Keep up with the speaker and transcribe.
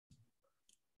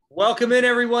Welcome in,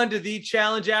 everyone, to the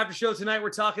Challenge Aftershow. Tonight, we're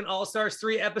talking All-Stars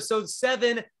 3, Episode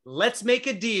 7, Let's Make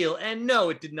a Deal. And no,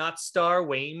 it did not star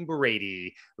Wayne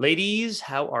Brady. Ladies,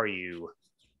 how are you?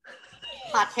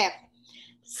 Hot tip.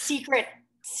 Secret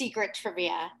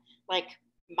trivia. Like,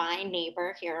 my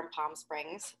neighbor here in Palm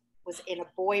Springs was in a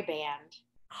boy band.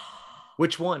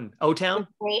 Which one? O-Town?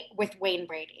 With Wayne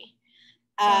Brady.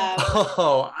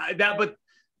 All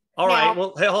right.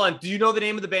 Well, hey, hold on. Do you know the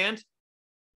name of the band?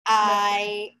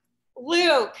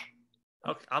 Luke.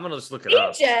 Okay, I'm going to just look it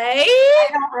up. I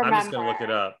don't remember. I'm just going to look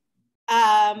it up.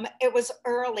 It was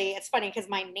early. It's funny because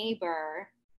my neighbor,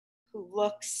 who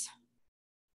looks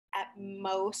at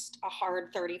most a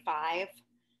hard 35,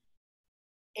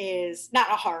 is not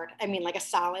a hard, I mean like a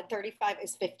solid 35,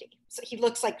 is 50. So he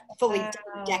looks like fully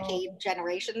decade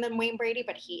generation than Wayne Brady,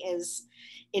 but he is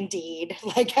indeed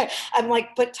like, I'm like,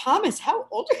 but Thomas, how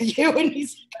old are you? And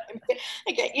he's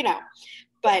like, you know,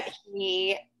 but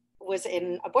he was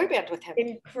in a boy band with him.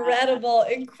 Incredible.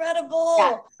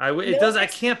 Yeah. I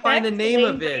can't find the name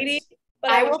of it. Brady, but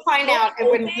I will find out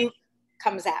when Luke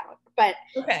comes out. But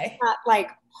okay, it's not like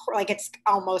it's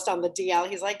almost on the DL.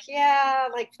 He's like, yeah,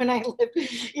 like when I lived,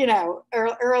 you know,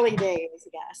 early days, I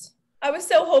guess. I was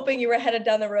so hoping you were headed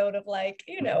down the road of like,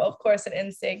 you know, of course, an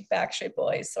NSYNC, Backstreet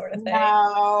Boys sort of thing.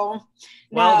 No.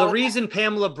 Well, the reason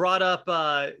Pamela brought up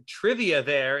trivia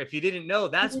there, if you didn't know,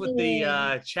 that's what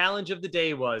the challenge of the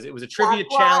day was. It was a trivia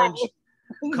challenge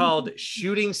called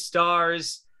Shooting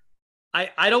Stars.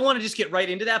 I don't want to just get right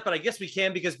into that, but I guess we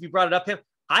can because we brought it up, Pam.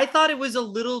 I thought it was a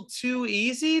little too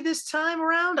easy this time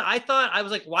around. I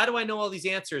was like, why do I know all these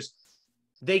answers?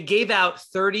 They gave out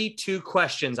 32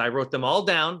 questions. I wrote them all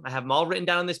down. I have them all written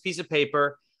down on this piece of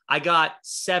paper. I got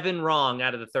 7 wrong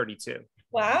out of the 32.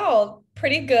 Wow,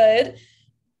 pretty good.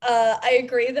 I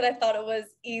agree that I thought it was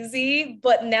easy,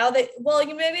 but now that, well,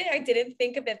 maybe I didn't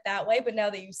think of it that way, but now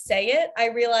that you say it, I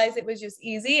realize it was just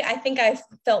easy. I think I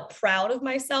felt proud of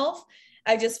myself.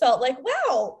 I just felt like,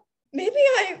 wow, maybe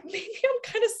I'm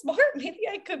kind of smart. Maybe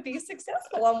I could be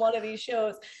successful on one of these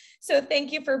shows. So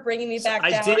thank you for bringing me back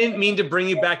down. I didn't mean to bring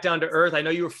you back down to earth. I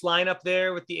know you were flying up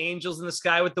there with the angels in the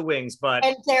sky with the wings, but...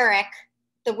 And Derek,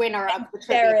 the winner of the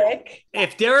trivia. Derek.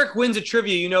 If Derek wins a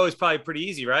trivia, you know it's probably pretty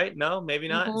easy, right? No, maybe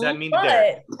not. Does that mean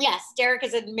Derek? Yes, Derek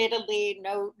is admittedly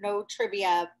no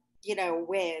trivia, you know,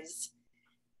 whiz.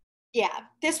 Yeah,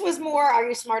 this was more, are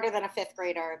you smarter than a 5th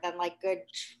grader than like good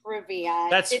trivia?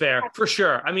 That's fair, for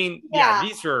sure. I mean,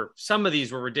 some of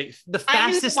these were ridiculous. The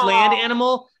fastest land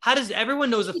animal, how does everyone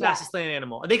knows the fastest land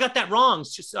animal? They got that wrong.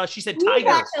 She said tiger. We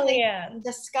actually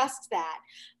discussed that.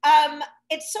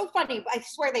 It's so funny. I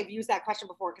swear they've used that question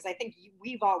before because I think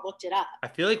we've all looked it up. I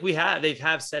feel like they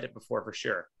have said it before for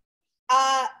sure.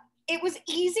 It was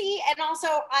easy, and also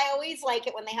I always like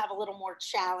it when they have a little more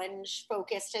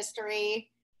challenge-focused history.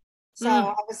 So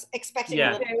I was expecting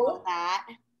a little more of that.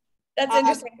 That's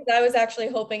interesting because I was actually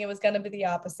hoping it was going to be the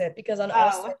opposite because on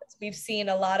All-Stars, we've seen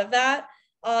a lot of that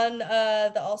on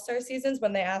the All-Star seasons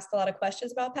when they ask a lot of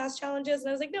questions about past challenges. And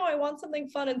I was like, no, I want something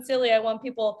fun and silly. I want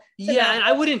people to and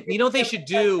I wouldn't, you know what they should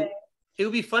do? It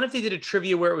would be fun if they did a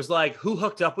trivia where it was like, who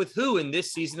hooked up with who in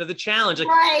this season of the challenge?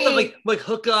 Like, like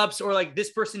hookups or like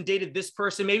this person dated this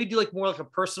person. Maybe do like more like a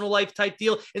personal life type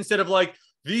deal instead of like,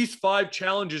 these 5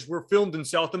 challenges were filmed in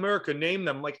South America. Name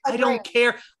them. Like, I don't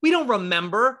care. We don't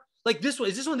remember. Like this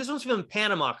one's filmed in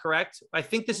Panama, correct? I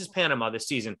think this is Panama this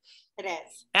season. It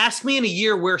is. Ask me in a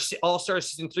year where All-Star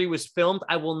Season 3 was filmed.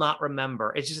 I will not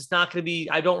remember. It's not going to be,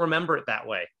 I don't remember it that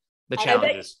way. The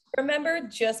challenges. Remember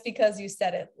just because you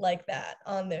said it like that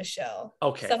on this show.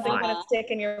 Okay. Something going to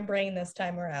stick in your brain this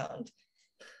time around.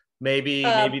 Maybe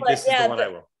this is the one I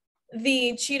will.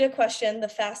 The cheetah question, the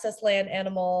fastest land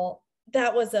animal,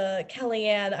 that was a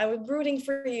Kellyanne. I was rooting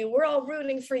for you. We're all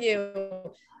rooting for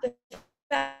you. The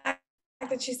fact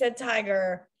that she said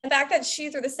tiger, the fact that she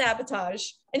threw the sabotage,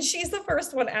 and she's the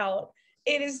first one out.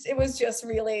 It was just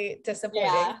really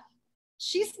disappointing. Yeah.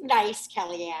 She's nice,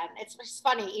 Kellyanne. It's just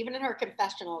funny. Even in her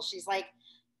confessional, she's like,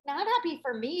 not happy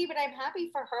for me, but I'm happy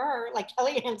for her. Like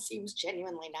Kellyanne seems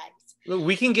genuinely nice. Look,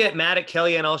 we can get mad at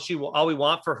Kellyanne all we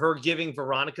want for her giving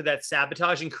Veronica that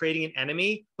sabotage and creating an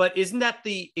enemy. But isn't that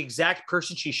the exact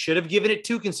person she should have given it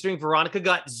to, considering Veronica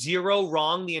got 0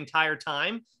 wrong the entire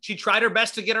time? She tried her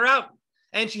best to get her out,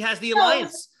 and she has the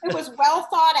alliance. It was well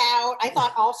thought out. I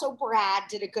thought also Brad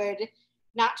did a good,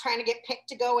 not trying to get picked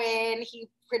to go in. He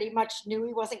pretty much knew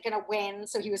he wasn't going to win,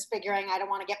 so he was figuring, I don't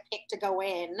want to get picked to go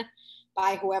in.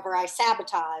 by whoever I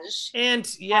sabotage. And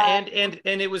and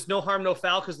it was no harm, no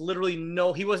foul, because literally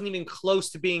he wasn't even close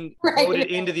to being voted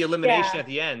into the elimination at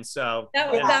the end. So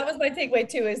that was my takeaway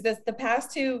too, is this the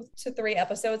past 2 to 3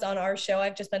 episodes on our show,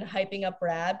 I've just been hyping up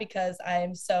Brad because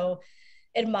I'm so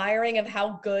admiring of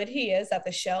how good he is at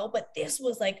the show, but this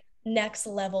was like next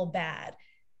level bad.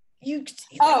 Some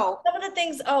of the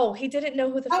things, he didn't know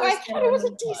who the first I thought it was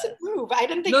a decent move. I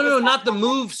didn't think no, not the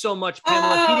move so much,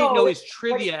 Pamela. He didn't know his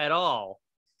trivia at all.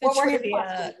 What were his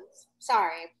questions?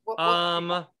 Sorry.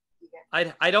 I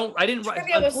didn't write,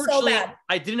 unfortunately,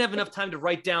 I didn't have enough time to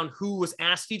write down who was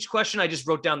asked each question. I just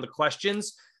wrote down the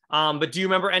questions. But do you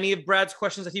remember any of Brad's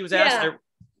questions that he was asked?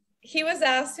 He was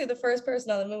asked who the first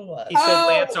person on the moon was. He said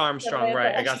Lance Armstrong,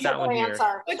 right? I got that one here.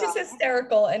 Which is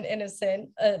hysterical and innocent,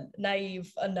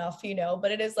 naive enough, but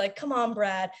it is like, come on,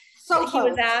 Brad. So he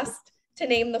was asked to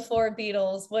name the 4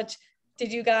 Beatles, which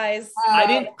did you guys?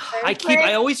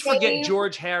 I always forget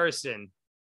George Harrison.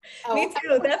 Me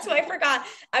too. That's why I forgot.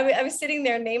 I was sitting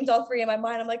there, named all 3 in my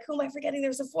mind. I'm like, who am I forgetting?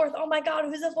 There's a 4th. Oh my God,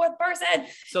 who's the 4th person?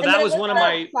 So that was one of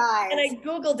my. And I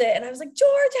Googled it and I was like,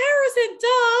 George Harrison,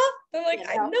 duh. I'm like,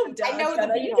 I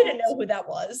know you didn't know who that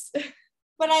was.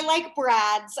 But I like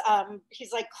Brad's.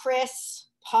 He's like Chris,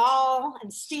 Paul,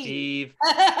 and Steve.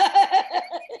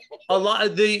 A lot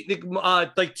of the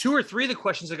like 2 or 3 of the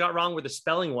questions I got wrong were the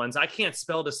spelling ones. I can't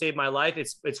spell to save my life.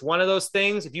 It's one of those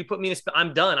things. If you put me in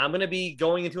I'm done. I'm going to be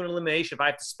going into an elimination if I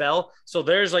have to spell. So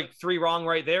there's like 3 wrong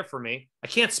right there for me. I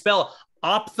can't spell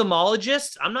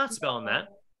ophthalmologist. I'm not spelling that.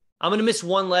 I'm going to miss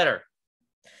 1 letter.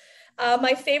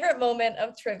 My favorite moment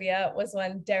of trivia was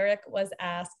when Derek was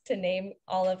asked to name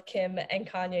all of Kim and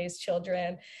Kanye's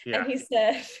children. Yeah. And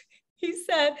he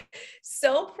said,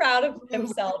 so proud of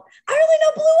himself, I only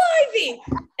know Blue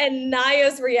Ivy. And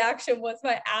Naya's reaction was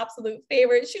my absolute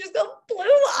favorite. She just goes, Blue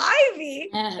Ivy.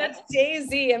 That's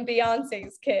Jay-Z and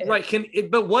Beyonce's kid. Right.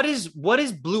 But what is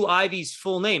Blue Ivy's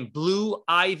full name? Blue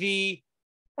Ivy.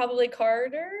 Probably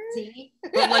Carter.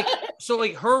 But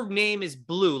so her name is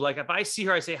Blue. Like if I see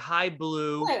her, I say, hi,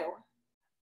 Blue.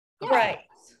 Yeah.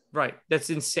 Right. That's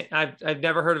insane. I've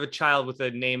never heard of a child with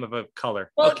a name of a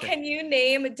color. Well, Can you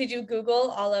did you Google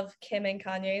all of Kim and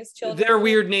Kanye's children? They're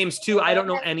weird names too. I don't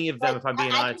know any of them, if I'm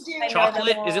being honest.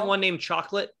 Chocolate? Isn't one named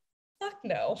Chocolate? Fuck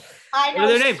no. I know.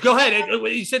 What are their names? Go ahead.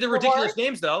 You said they're ridiculous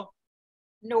names though.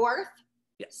 North.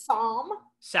 Yeah. Psalm.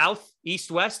 South, East,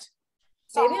 West.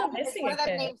 Maybe I'm missing a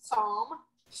kid. Name Psalm.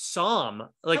 Psalm,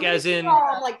 like as in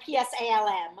like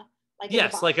PSALM.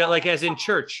 Like as in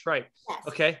church, right? Yes.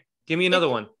 Okay. Give me another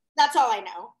one. That's all I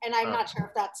know, and I'm not sure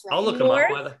if that's right. I'll look them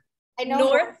up. I know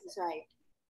North is right.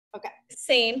 Okay.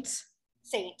 Saint.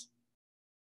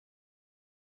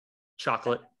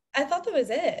 Chocolate. I thought that was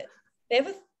it. They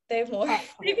have more.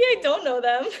 Maybe I don't know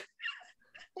them.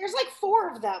 There's like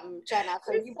 4 of them, Jenna.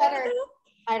 So you better.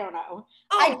 I don't know.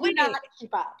 I do not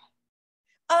keep up.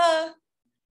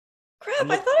 Crap!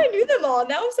 I thought I knew them all.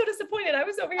 Now I'm so disappointed. I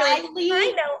was over here like,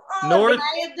 I know all North.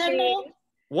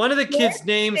 One of the kids'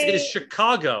 names is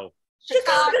Chicago.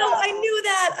 I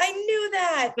knew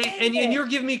that. And you're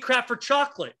giving me crap for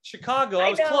chocolate. Chicago. I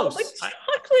was close. But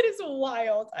chocolate is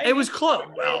wild. It was close.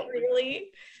 Well,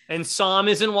 really. And Psalm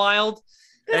isn't wild.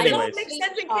 Anyways. It makes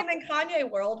sense in Kim and Kanye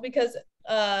world because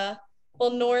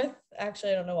North.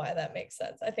 Actually, I don't know why that makes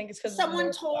sense. I think it's because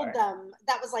someone told them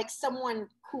that was like someone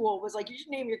cool was like, you should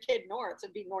name your kid North.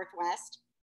 It'd be Northwest.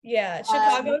 Yeah,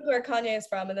 Chicago is where Kanye is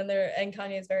from, and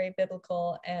Kanye is very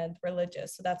biblical and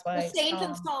religious, so that's why. The Saint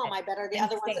and Psalm, I bet, are the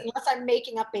other ones, unless I'm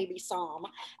making up baby Psalm.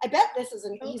 I bet this is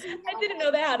an easy one. I didn't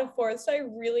know they had a 4th, so I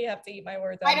really have to eat my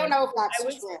words. I don't know if that's true.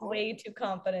 I was way too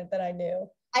confident that I knew.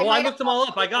 I looked them all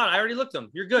up. I already looked them.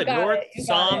 You're good. North,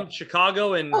 Psalm,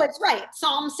 Chicago, and... Oh, it's right.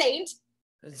 Psalm, Saint.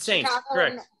 Saints,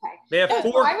 correct. They have 4.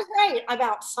 I was right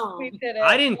about Psalm.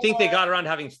 I didn't think they got around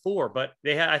having 4, but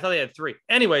I thought they had 3.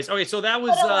 Anyways, okay, so that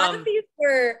was. A lot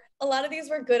of these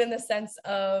were good in the sense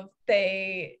of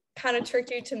they kind of tricked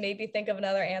you to maybe think of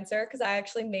another answer, because I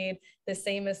actually made the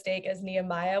same mistake as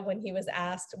Nehemiah when he was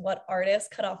asked what artist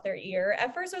cut off their ear.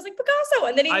 At first I was like Picasso,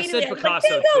 and then he said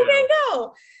Picasso like, too.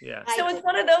 Go. Yeah. So it's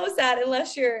one of those that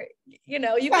unless you're,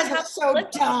 you guys are so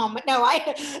dumb. No,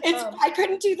 I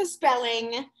couldn't do the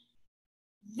spelling.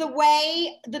 The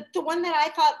way the one that I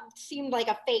thought seemed like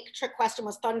a fake trick question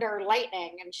was thunder or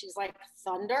lightning, and she's like,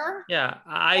 thunder. Yeah,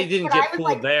 I didn't get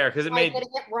fooled there because it made getting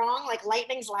it wrong. Like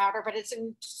lightning's louder, but it's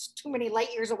in too many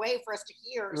light years away for us to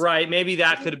hear. Right, maybe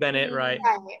that could have been it. Right.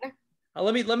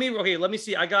 Let me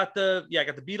see. I got the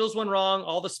Beatles one wrong.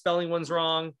 All the spelling ones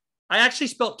wrong. I actually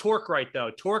spelled torque right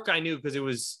though. Torque I knew because it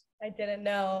was I didn't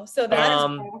know. So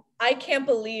that is, I can't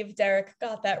believe Derek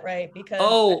got that right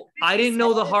because I didn't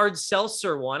know the hard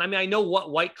seltzer one. I mean, I know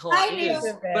what White Claw is,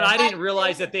 but I didn't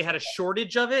realize that they had a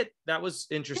shortage of it. That was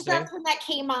interesting. That's when that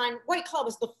came on. White Claw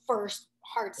was the first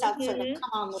hard seltzer to come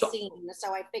on the scene,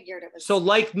 so I figured it was. So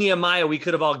like Nehemiah, we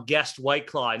could have all guessed White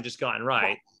Claw and just gotten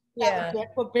right. That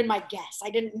would have been my guess. I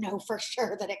didn't know for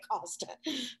sure that it caused it,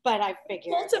 but I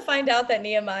figured. Cool to find out that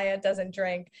Nehemiah doesn't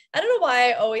drink. I don't know why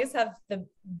I always have the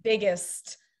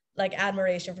biggest like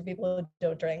admiration for people who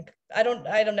don't drink. I don't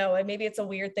know. Maybe it's a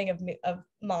weird thing of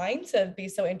mine to be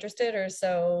so interested or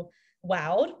so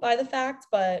wowed by the fact,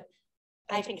 but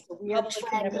I think it's a weird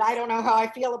trend, but I don't know how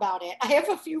I feel about it. I have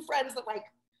a few friends that like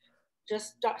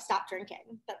just stop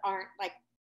drinking that aren't like,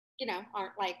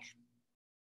 aren't like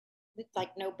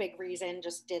no big reason,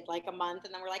 just did like a month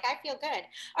and then we're like, I feel good.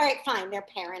 All right, fine. They're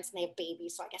parents and they have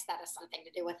babies, so I guess that has something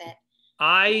to do with it.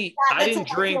 I didn't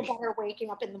drink. I feel better waking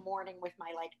up in the morning with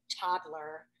my like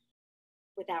toddler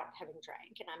without having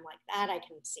drank, and I'm like, that I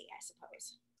can see, I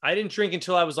suppose. I didn't drink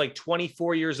until I was like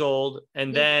 24 years old,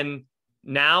 and then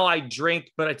now I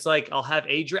drink, but it's like I'll have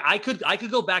a drink. I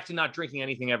could go back to not drinking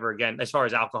anything ever again as far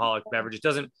as alcoholic beverages.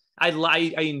 I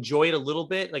enjoy it a little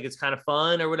bit, like it's kind of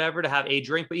fun or whatever to have a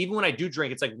drink, but even when I do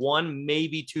drink, it's like one,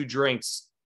 maybe two drinks.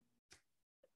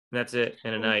 That's it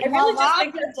in a night. I really just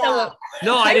think that's so.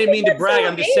 No, I didn't mean to brag.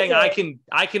 I'm just saying I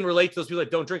can relate to those people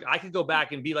that don't drink. I could go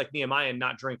back and be like Nehemiah and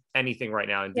not drink anything right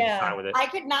now and be fine with it. I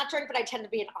could not drink, but I tend to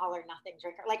be an all or nothing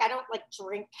drinker. Like I don't like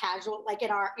drink casual, like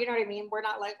in our, you know what I mean? We're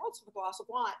not like, what's a glass of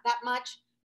wine that much,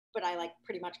 but I like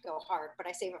pretty much go hard, but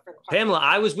I save it for the party. Pamela,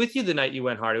 I was with you the night you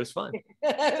went hard. It was fun.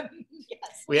 Yes.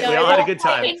 We all had a good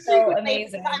time. It's so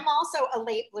amazing. I'm also a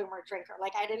late bloomer drinker.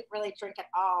 Like I didn't really drink at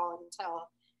all until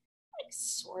like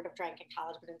sort of drank in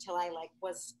college, but until I like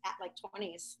was at like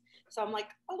 20s. So I'm like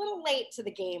a little late to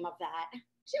the game of that.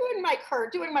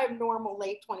 Doing my normal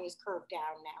late 20s curve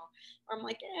down now. Or I'm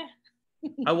like,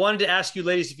 I wanted to ask you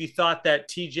ladies if you thought that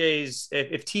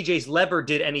if TJ's lever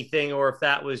did anything or if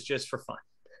that was just for fun.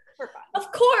 For fun.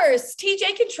 Of course,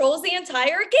 TJ controls the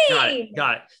entire game.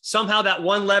 Got it. Somehow that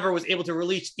one lever was able to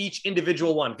release each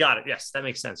individual one. Got it. Yes, that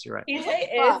makes sense. You're right. TJ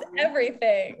is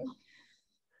everything.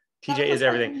 TJ is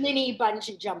everything. Like mini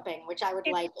bungee jumping, which I would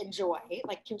like enjoy,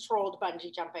 like controlled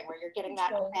bungee jumping, where you're getting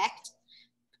that effect.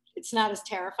 It's not as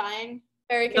terrifying.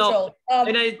 Very controlled. No,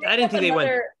 and I didn't think they went.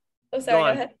 Oh, sorry. Go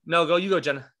ahead. No, you go,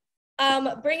 Jenna.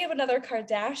 Bring up another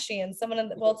Kardashian.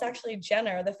 It's actually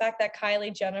Jenner. The fact that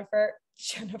Kylie Jenner.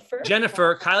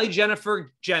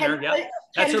 Yeah,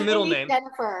 that's her middle name.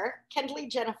 Kendley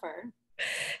Jennifer.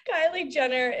 Kylie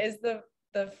Jenner is the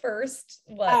first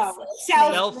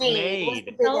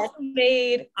self-made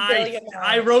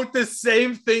I wrote the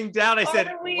same thing down. I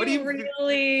said, what do you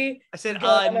really? I said,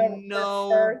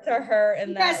 no. To her,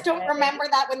 and you guys don't remember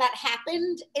that when that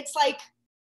happened? It's like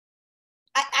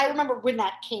I remember when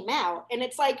that came out, and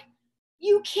it's like,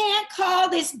 you can't call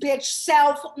this bitch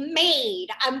self-made.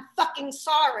 I'm fucking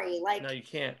sorry. Like, no, you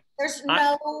can't. That's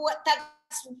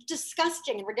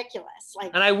disgusting and ridiculous.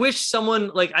 Like, and I wish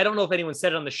someone, like, I don't know if anyone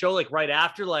said it on the show, like right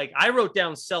after, like I wrote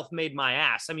down self-made my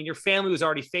ass. I mean, your family was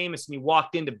already famous and you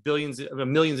walked into millions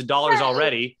of dollars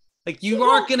already. Like no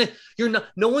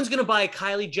one's going to buy a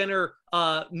Kylie Jenner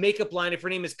makeup line if her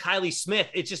name is Kylie Smith.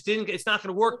 It's not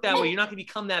going to work that way. You're not going to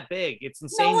become that big. It's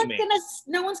insane to me.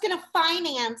 No one's going to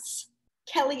finance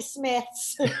Kelly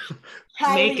Smith's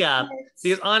makeup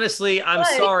because honestly, I'm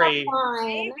sorry.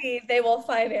 Maybe they will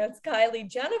finance Kylie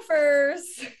Jennifer's.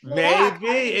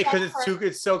 Maybe because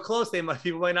it's so close.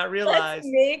 People might not realize.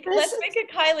 Let's make a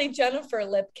Kylie Jennifer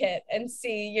lip kit and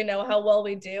see, how well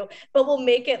we do. But we'll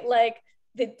make it like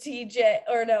the TJ,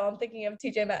 or no, I'm thinking of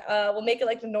TJ. We'll make it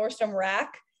like the Nordstrom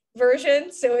Rack version.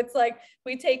 So it's like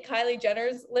we take Kylie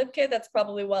Jenner's lip kit, that's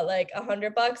probably like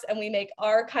 $100, and we make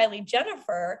our Kylie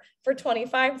Jennifer for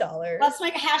 $25. Let's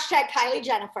make a hashtag Kylie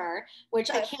Jennifer, which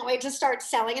I can't wait to start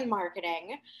selling and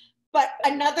marketing. But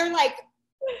another like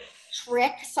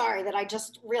trick, sorry, that I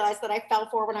just realized that I fell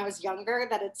for when I was younger,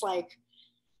 that it's like,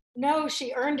 no,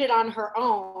 she earned it on her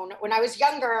own. When I was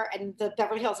younger and the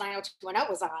Beverly Hills 90210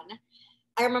 was on,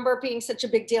 I remember it being such a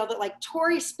big deal that like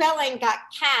Tori Spelling got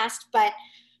cast, but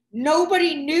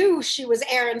nobody knew she was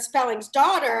Aaron Spelling's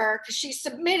daughter because she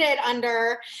submitted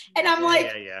under, and I'm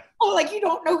like, oh, like you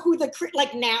don't know who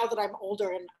like now that I'm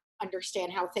older and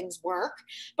understand how things work,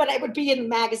 but I would be in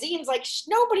magazines, like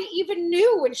nobody even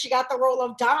knew when she got the role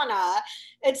of Donna.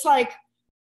 It's like,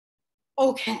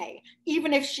 okay,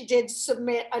 even if she did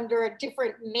submit under a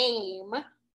different name,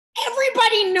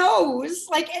 everybody knows.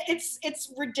 Like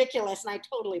it's ridiculous, and I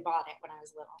totally bought it when I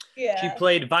was little. Yeah. She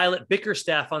played Violet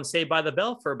Bickerstaff on Saved by the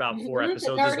Bell for about 4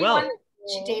 episodes as well.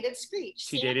 She dated Screech.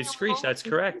 She dated Screech. That's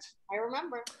correct. I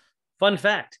remember. Fun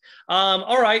fact.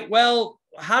 All right. Well,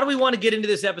 how do we want to get into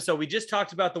this episode? We just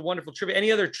talked about the wonderful trivia.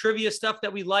 Any other trivia stuff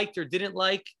that we liked or didn't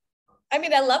like? I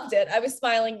mean, I loved it. I was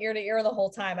smiling ear to ear the whole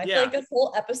time. I feel like this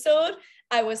whole episode,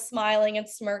 I was smiling and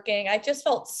smirking. I just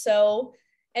felt so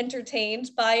entertained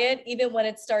by it, even when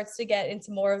it starts to get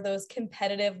into more of those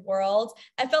competitive worlds.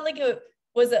 I felt like it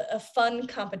was a fun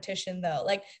competition, though.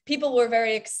 Like, people were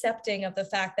very accepting of the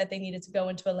fact that they needed to go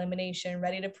into elimination,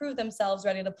 ready to prove themselves,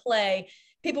 ready to play.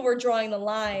 People were drawing the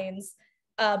lines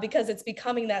because it's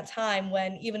becoming that time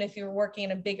when, even if you're working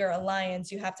in a bigger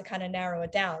alliance, you have to kind of narrow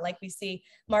it down. Like, we see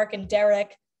Mark and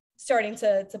Derek starting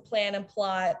to plan and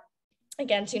plot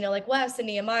against, like Wes and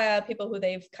Nehemiah, people who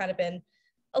they've kind of been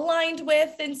aligned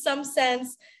with in some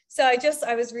sense. So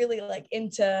I was really like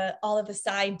into all of the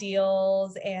side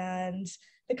deals and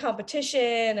the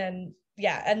competition, and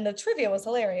the trivia was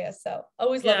hilarious. So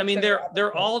always love. I mean,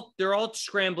 they're all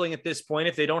scrambling at this point.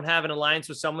 If they don't have an alliance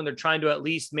with someone, they're trying to at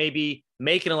least maybe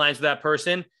make an alliance with that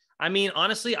person. I mean,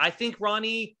 honestly, I think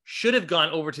Ronnie should have gone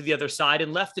over to the other side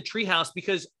and left the treehouse,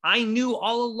 because I knew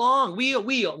all along. We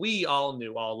all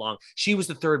knew all along she was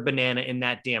the third banana in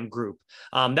that damn group.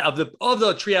 Of the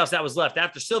treehouse that was left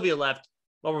after Sylvia left.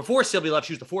 Well, before Sylvia left,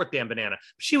 she was the fourth damn banana.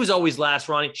 She was always last,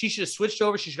 Ronnie. She should have switched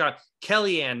over. She should have got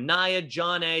Kellyanne, Nia,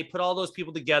 John A., put all those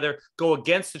people together, go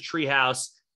against the treehouse.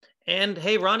 And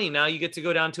hey, Ronnie, now you get to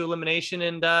go down to elimination,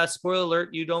 and spoiler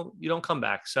alert, you don't come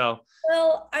back. So,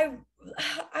 well, I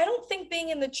don't think being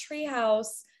in the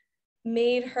treehouse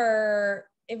made her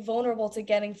invulnerable to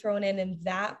getting thrown in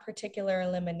that particular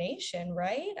elimination,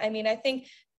 right? I mean, I think.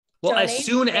 Well, as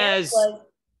soon as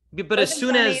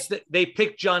they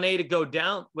picked John A to go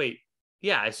down,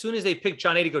 as soon as they picked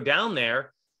John A to go down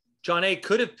there, John A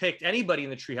could have picked anybody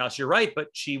in the treehouse. You're right, but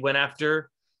she went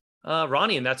after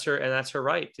Ronnie, and that's her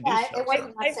right to do so. It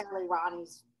wasn't necessarily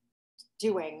Ronnie's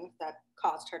doing that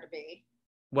caused her to be.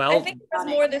 Well, I think it was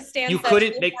more the stance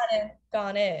hadn't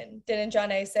gone in. Didn't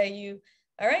John A say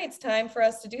all right, it's time for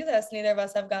us to do this. Neither of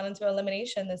us have gone into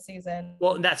elimination this season.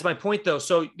 Well, that's my point, though.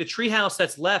 So the treehouse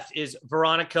that's left is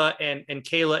Veronica and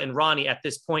Kayla and Ronnie at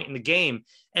this point in the game.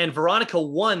 And Veronica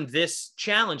won this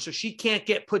challenge, so she can't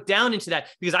get put down into that,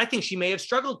 because I think she may have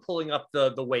struggled pulling up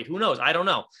the weight. Who knows? I don't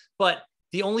know. But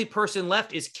the only person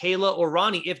left is Kayla or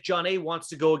Ronnie if John A wants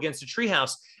to go against the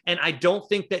treehouse. And I don't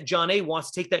think that John A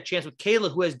wants to take that chance with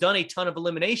Kayla, who has done a ton of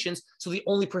eliminations. So the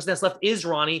only person that's left is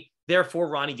Ronnie. Therefore,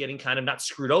 Ronnie getting kind of not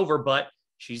screwed over, but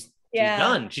she's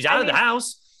done. She's out of the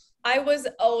house. I was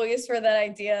always for that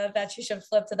idea that she should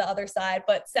flip to the other side,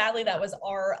 but sadly that was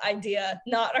our idea,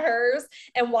 not hers.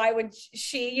 And why would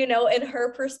she, in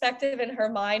her perspective, in her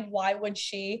mind, why would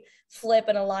she flip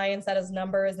an alliance that has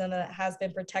numbers and that has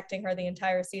been protecting her the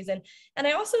entire season? And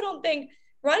I also don't think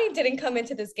Ronnie didn't come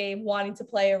into this game wanting to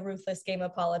play a ruthless game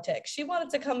of politics. She wanted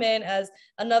to come in as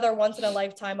another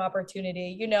once-in-a-lifetime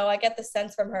opportunity. I get the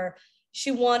sense from her.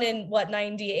 She won in,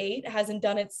 98, hasn't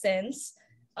done it since.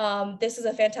 This is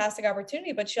a fantastic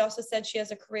opportunity, but she also said she has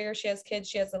a career, she has kids,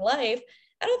 she has a life.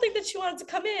 I don't think that she wanted to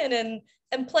come in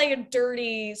and play a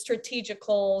dirty,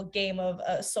 strategical game of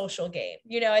a social game.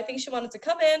 I think she wanted to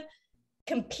come in,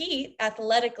 compete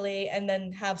athletically, and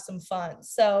then have some fun.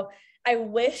 So I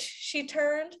wish she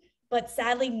turned, but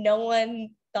sadly no one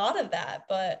thought of that,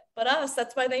 but us.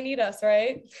 That's why they need us,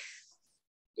 right?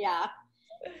 Yeah.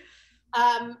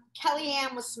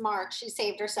 Kellyanne was smart. She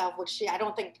saved herself, which I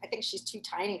think she's too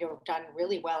tiny to have done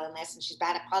really well in this, and she's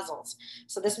bad at puzzles.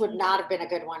 So this would not have been a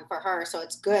good one for her. So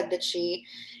it's good that she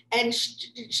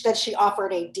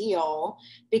offered a deal,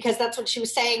 because that's what she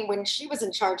was saying when she was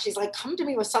in charge. She's like, come to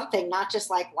me with something, not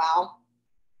just like, well,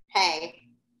 hey,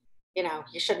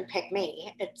 you shouldn't pick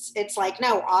me. It's like,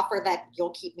 no, offer that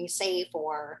you'll keep me safe,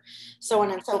 or so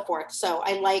on and so forth. So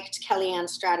I liked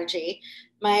Kellyanne's strategy.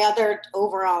 My other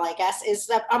overall, I guess, is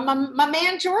that my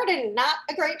man Jordan, not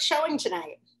a great showing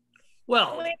tonight.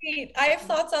 Well, wait, I have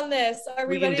thoughts on this. Are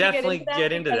we ready to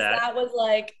get into that? That was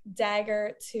like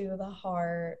dagger to the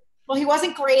heart. Well, he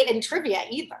wasn't great in trivia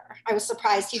either. I was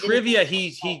surprised he didn't. Trivia,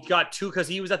 he got 2 because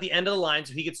he was at the end of the line,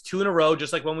 so he gets 2 in a row,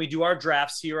 just like when we do our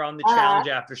drafts here on the Challenge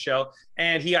After Show.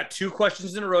 And he got 2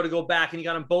 questions in a row to go back, and he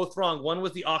got them both wrong. One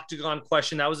was the octagon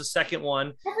question. That was the second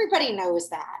one. Everybody knows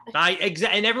that.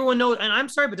 And everyone knows. And I'm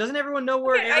sorry, but doesn't everyone know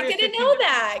where? I didn't know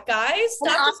that, guys.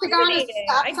 Stop discriminating.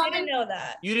 I didn't know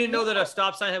that. You didn't know that a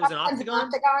stop sign was an octagon?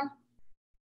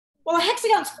 Well, a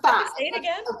hexagon's 5. Say it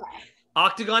again. Okay.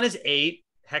 Octagon is 8.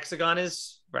 Hexagon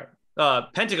is right.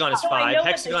 Pentagon is No, I 5. know what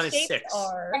Hexagon the is shapes 6.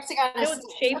 are. Hexagon I know is what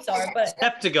the shapes are, but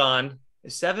Heptagon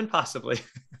is 7, possibly.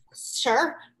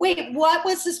 sure. Wait, what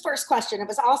was his first question? It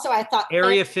was also, I thought,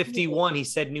 Area 51. He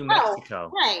said New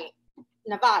Mexico. Right,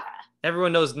 Nevada.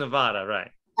 Everyone knows Nevada, right?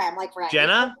 Okay, I'm like, right.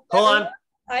 Jenna, hold on.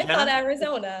 I Jenna? thought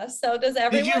Arizona. So does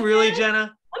everyone? Did you really, Dan?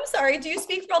 Jenna? I'm sorry. Do you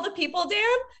speak for all the people, Dan?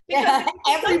 Yeah,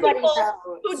 everybody people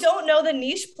knows. who don't know the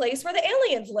niche place where the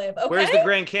aliens live. Okay. Where's the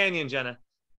Grand Canyon, Jenna?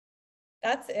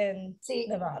 That's in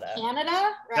Nevada. Canada,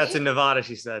 right? That's in Nevada,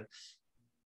 she said.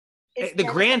 Is The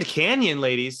Grand Canyon,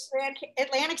 ladies.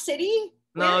 Atlantic City?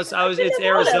 No, it's Nevada.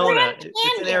 Arizona. Grand It's in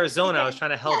Canyon. Arizona. I was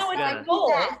trying to help Yes, Jenna. I knew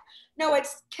that. No,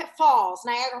 it's Falls,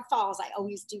 Niagara Falls. I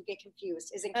always do get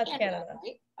confused. Is in Canada, right?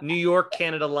 Okay. New York,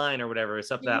 Canada line or whatever.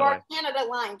 It's up New that York, way. Canada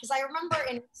line. Because I remember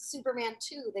in Superman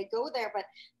 2, they go there, but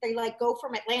they like go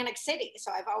from Atlantic City.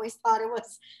 So I've always thought it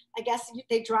was, I guess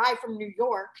they drive from New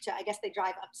York to, I guess they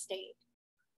drive upstate.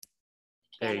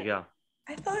 There you go.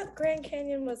 I thought Grand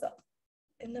Canyon was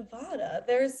in Nevada.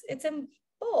 It's in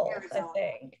both, Arizona. I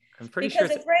think. I'm pretty because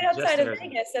sure it's right outside of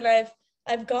Vegas, and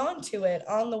I've gone to it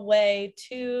on the way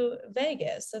to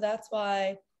Vegas. So that's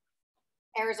why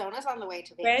Arizona's on the way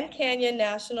to Vegas. Grand Canyon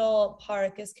National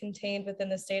Park is contained within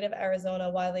the state of Arizona,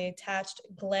 while the attached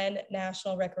Glen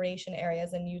National Recreation Area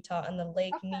is in Utah, and the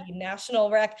Lake Mead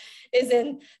National Rec is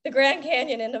in the Grand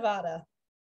Canyon in Nevada.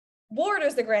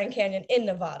 Borders the Grand Canyon in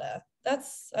Nevada.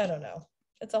 That's, I don't know.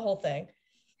 It's a whole thing.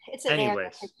 It's an Area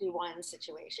 51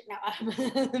 situation. No,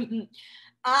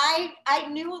 I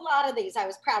knew a lot of these. I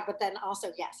was proud, but then also,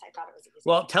 yes, I thought it was easy.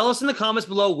 Well, tell us in the comments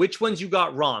below which ones you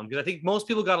got wrong, because I think most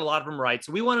people got a lot of them right.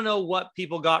 So we want to know what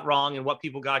people got wrong and what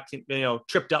people got,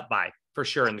 tripped up by, for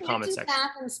sure, in the comment section.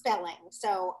 Math and spelling.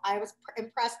 So I was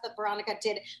impressed that Veronica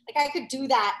did. Like, I could do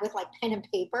that with like pen and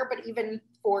paper, but even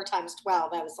 4 times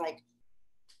 12, I was like,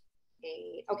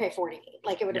 48.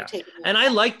 Like it would have taken me. And I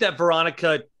like that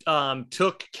Veronica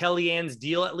took Kellyanne's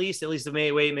deal, at least the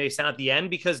way it may sound at the end,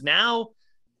 because now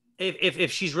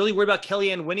if she's really worried about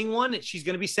Kellyanne winning one, she's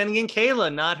going to be sending in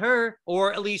Kayla, not her,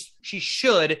 or at least she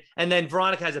should. And then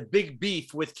Veronica has a big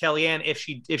beef with Kellyanne if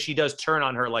she does turn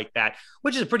on her like that,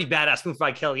 which is a pretty badass move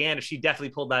by Kellyanne if she definitely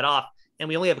pulled that off. And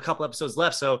we only have a couple episodes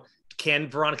left, so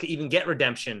can Veronica even get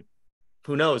redemption?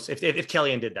 Who knows? If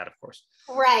Kellyanne did that, of course.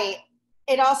 Right.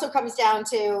 It also comes down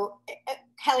to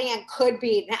Kellyanne could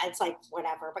be, it's like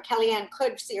whatever, but Kellyanne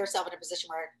could see herself in a position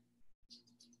where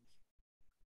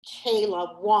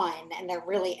Kayla won, and they're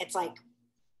really, it's like,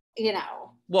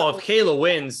 Well, if Kayla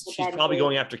wins, she's probably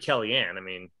going after Kellyanne. I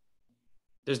mean,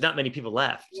 there's not many people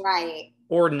left. Right.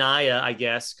 Or Naya, I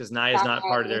guess, because Naya's not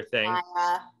part of their thing.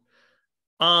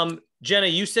 Jenna,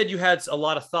 you said you had a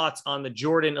lot of thoughts on the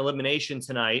Jordan elimination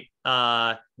tonight.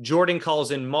 Jordan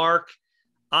calls in Mark.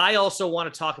 I also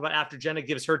want to talk about, after Jenna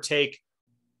gives her take,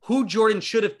 who Jordan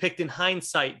should have picked in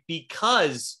hindsight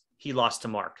because he lost to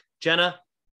Mark. Jenna,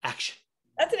 action.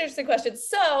 That's an interesting question.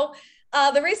 So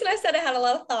the reason I said I had a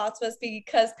lot of thoughts was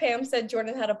because Pam said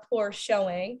Jordan had a poor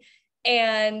showing.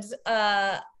 And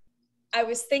I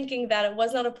was thinking that it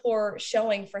was not a poor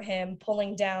showing for him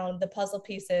pulling down the puzzle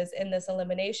pieces in this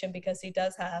elimination, because he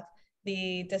does have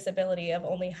the disability of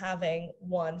only having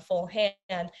one full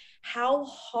hand. How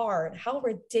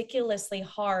ridiculously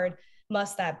hard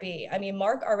must that be? I mean,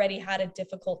 Mark already had a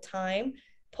difficult time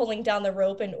pulling down the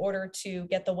rope in order to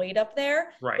get the weight up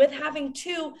there, right, with having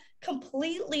 2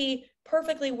 completely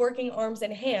perfectly working arms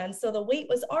and hands. So the weight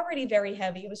was already very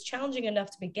heavy. It was challenging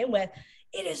enough to begin with.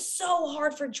 It is so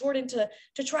hard for Jordan to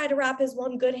try to wrap his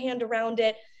one good hand around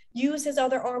it, use his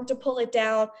other arm to pull it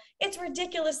down. It's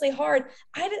ridiculously hard.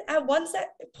 At one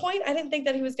point, I didn't think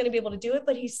that he was going to be able to do it,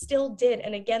 but he still did.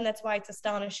 And again, that's why it's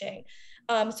astonishing.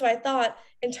 So I thought,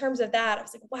 in terms of that, I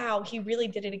was like, wow, he really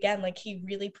did it again. Like, he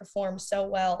really performed so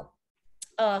well.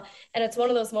 And it's one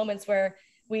of those moments where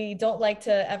we don't like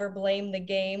to ever blame the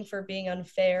game for being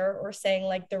unfair, or saying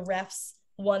like the refs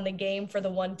won the game for the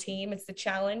one team. It's the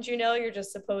challenge, you're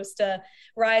just supposed to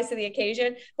rise to the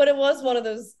occasion. But it was one of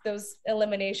those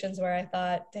eliminations where I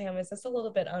thought, damn, is this a little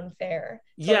bit unfair?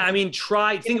 So I mean,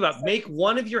 think about, make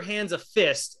one of your hands a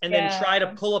fist and then try to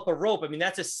pull up a rope. I mean,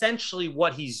 that's essentially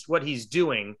what he's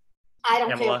doing. I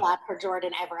don't feel bad for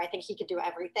Jordan ever. I think he could do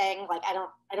everything. Like, I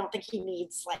don't think he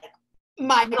needs like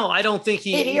I don't think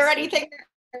he or anything.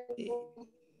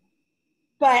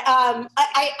 But I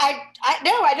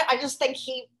just think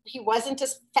he he wasn't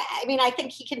as fat. I mean, I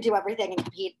think he can do everything and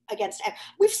compete against.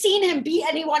 We've seen him beat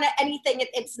anyone at anything.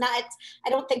 It's not. I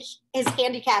don't think his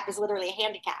handicap is literally a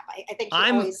handicap. I think he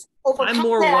always overcomes. I'm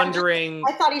more wondering.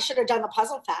 I thought he should have done the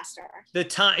puzzle faster. The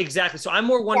time, exactly. So I'm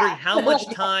more wondering how much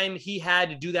time he had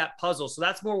to do that puzzle. So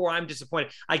that's more where I'm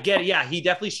disappointed. I get it. Yeah, he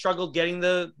definitely struggled getting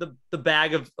the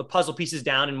bag of puzzle pieces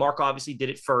down, and Mark obviously did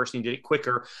it first and he did it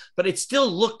quicker. But it still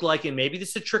looked like, and maybe this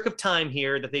is a trick of time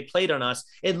here that they played on us,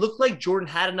 it looked like Jordan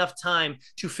had enough time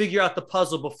to figure out the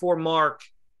puzzle before Mark.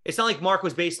 It's not like Mark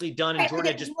was basically done and Jordan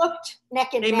had just looked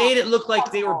neck and neck. They made it look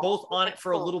like they were both on it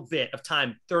for a little bit of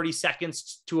time, 30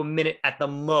 seconds to a minute at the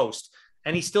most.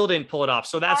 And he still didn't pull it off.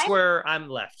 So that's where I'm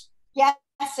left.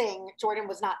 Guessing Jordan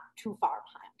was not too far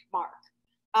behind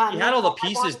Mark. He had all the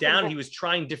pieces down. He was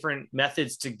trying different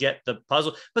methods to get the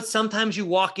puzzle. But sometimes you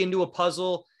walk into a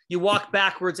puzzle, you walk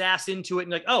backwards, ass into it,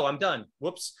 and like, oh, I'm done.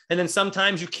 Whoops. And then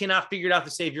sometimes you cannot figure it out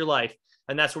to save your life.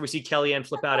 And that's where we see Kellyanne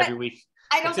flip out every week.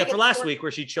 Except for last week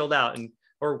where she chilled out.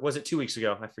 Or was it 2 weeks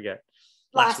ago? I forget.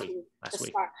 Last week.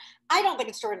 I don't think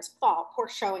it's Jordan's fault. Poor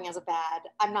showing as a bad.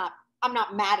 I'm not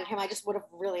mad at him. I just would have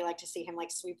really liked to see him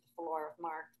like sweep the floor of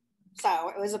Mark. So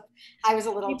I was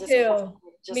a little disappointed.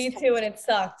 Me too, and it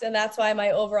sucked. And that's why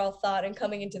my overall thought in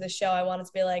coming into the show, I wanted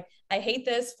to be like, I hate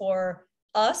this for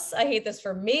us. I hate this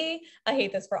for me. I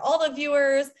hate this for all the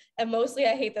viewers. And mostly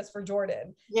I hate this for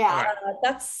Jordan. Yeah.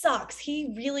 That sucks.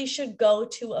 He really should go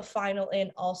to a final in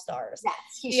All-Stars. Yes,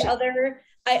 he should.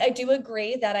 I do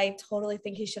agree that I totally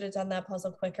think he should have done that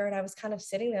puzzle quicker. And I was kind of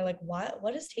sitting there like,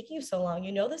 what is taking you so long?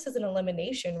 You know, this is an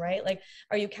elimination, right? Like,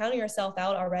 are you counting yourself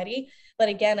out already? But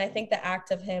again, I think the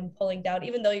act of him pulling down,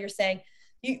 even though you're saying,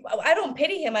 I don't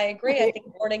pity him. I agree. I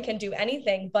think Jordan can do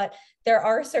anything, but there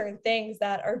are certain things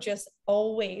that are just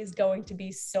always going to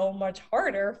be so much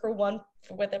harder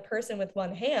with a person with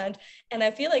one hand. And I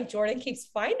feel like Jordan keeps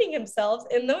finding himself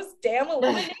in those damn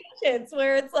eliminations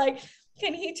where it's like,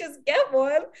 can he just get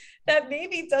one that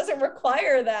maybe doesn't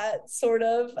require that sort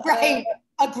of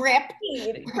a grip, right?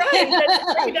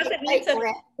 That he doesn't need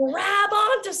to grab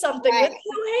onto something with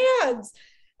two hands.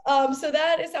 So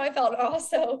that is how I felt.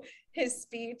 Also, his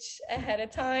speech ahead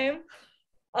of time,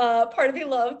 part of me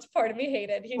loved, part of me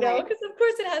hated. You know, because of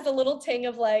course it has a little ting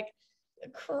of like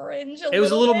cringe. It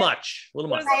was a little much.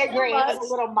 I agree. It was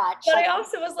a little much. But I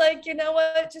also was like, you know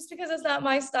what? Just because it's not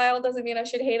my style doesn't mean I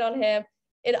should hate on him.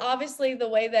 It obviously the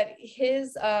way that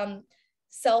his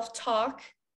self-talk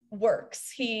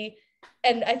works.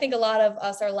 And I think a lot of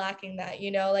us are lacking that,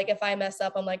 you know, like if I mess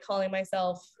up, I'm like calling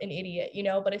myself an idiot, you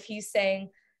know, but if he's saying,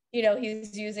 you know,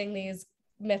 he's using these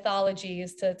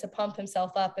mythologies to pump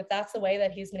himself up, if that's the way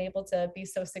that he's been able to be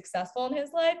so successful in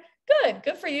his life,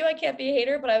 good for you. I can't be a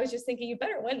hater, but I was just thinking you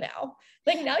better win now.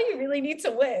 Like now you really need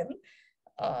to win.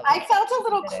 I felt a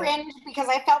little cringe because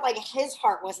I felt like his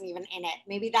heart wasn't even in it.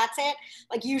 Maybe that's it.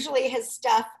 Like usually his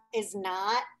stuff is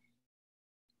not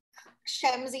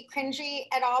Shemsy cringy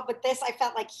at all, but this I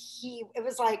felt like it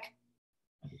was like,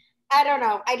 I don't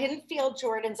know. I didn't feel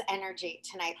Jordan's energy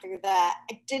tonight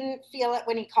I didn't feel it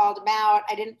when he called him out.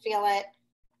 I didn't feel it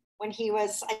when I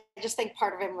just think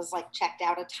part of him was like checked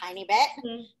out a tiny bit.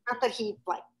 Mm-hmm. Not that he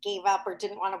like gave up or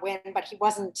didn't want to win, but he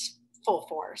wasn't full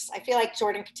force. I feel like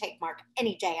Jordan could take Mark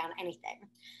any day on anything.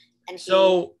 And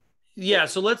so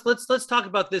let's talk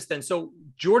about this then. So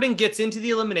Jordan gets into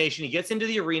the elimination, he gets into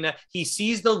the arena, he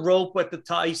sees the rope at the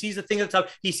top, he sees the thing at the top,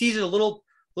 he sees a little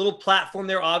platform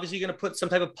there. Obviously you're going to put some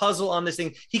type of puzzle on this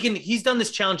thing. He's done this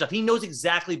challenge up. He knows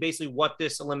exactly basically what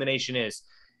this elimination is.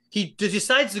 He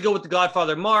decides to go with the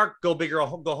Godfather Mark, go big or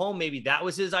go home. Maybe that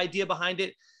was his idea behind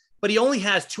it, but he only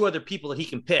has two other people that he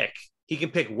can pick. He can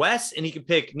pick Wes and he can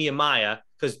pick Nehemiah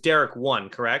because Derek won,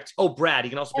 correct? Oh, Brad. He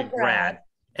can also pick Brad.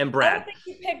 I don't think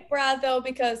he picked Brad though,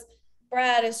 because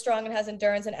Brad is strong and has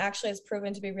endurance and actually has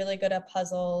proven to be really good at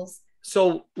puzzles.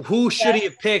 So who should he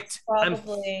have picked?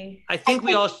 Probably. I think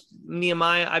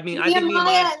Nehemiah. I think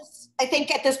Nehemiah. I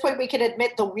think at this point we can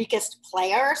admit the weakest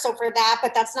player. So for that,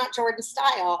 but that's not Jordan's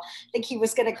style. I think he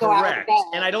was going to go out of bed.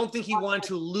 And I don't think he wanted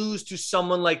to lose to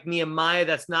someone like Nehemiah.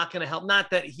 That's not going to help.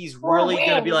 Not that he's really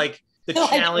going to be like the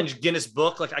challenge Guinness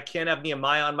book. Like I can't have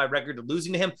Nehemiah on my record of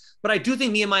losing to him. But I do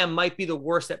think Nehemiah might be the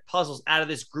worst at puzzles out of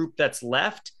this group that's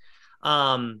left.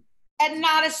 And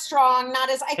not as strong, not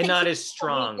as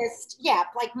strong. Yeah,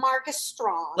 like Mark is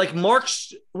strong. Like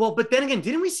Mark's, well, but then again,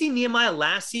 didn't we see Nehemiah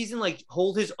last season like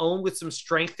hold his own with some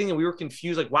strength thing, and we were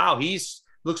confused, like, wow,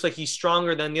 looks like he's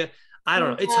stronger than the. I don't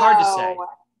know. It's hard to say.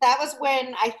 That was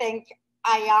when I think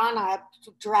Ayana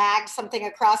dragged something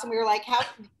across, and we were like, "How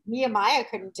Nehemiah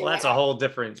couldn't do it?" Well, that's a whole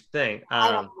different thing.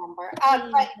 I don't remember,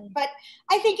 but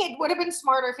I think it would have been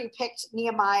smarter if he picked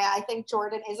Nehemiah. I think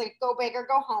Jordan is a go big or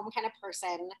go home kind of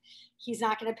person. He's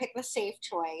not going to pick the safe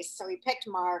choice, so he picked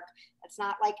Mark. It's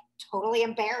not like totally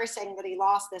embarrassing that he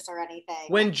lost this or anything.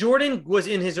 When Jordan was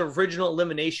in his original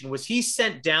elimination, was he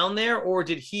sent down there, or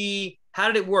did he? How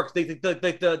did it work?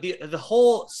 The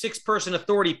whole 6-person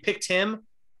authority picked him,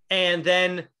 and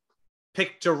then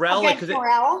picked Darrell.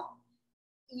 Darrell.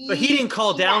 But he didn't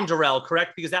call down Darrell,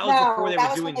 correct? Because that was before they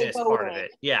were doing this part of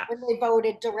it. Yeah. When they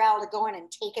voted Darrell to go in and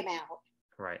take him out.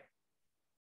 Right.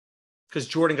 Because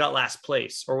Jordan got last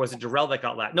place. Or was it Darrell that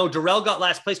got last? No, Darrell got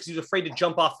last place because he was afraid to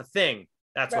jump off the thing.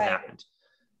 That's what happened.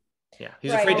 Yeah. He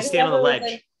was afraid to stand on the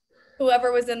ledge.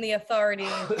 Whoever was in the authority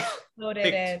voted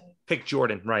in. Pick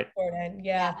Jordan, right. Jordan,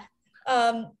 yeah.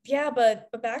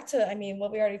 But back to,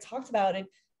 what we already talked about, it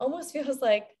almost feels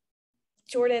like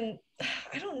Jordan,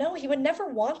 I don't know, he would never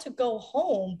want to go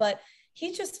home, but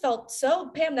he just felt so,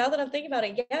 Pam, now that I'm thinking about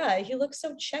it, he looked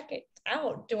so checked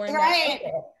out during that.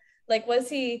 Like, was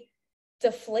he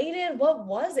deflated? What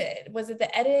was it? Was it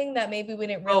the editing that maybe we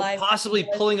didn't realize? Possibly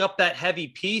pulling up that heavy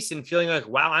piece and feeling like,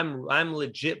 wow, I'm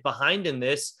legit behind in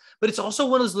this. But it's also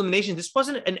one of those eliminations. This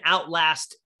wasn't an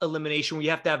outlast elimination where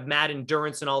you have to have mad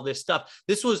endurance and all this stuff.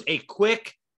 This was a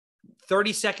quick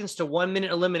 30 seconds to 1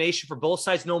 minute elimination for both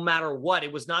sides, no matter what.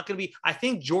 It was not going to be, I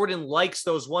think Jordan likes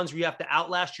those ones where you have to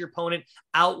outlast your opponent,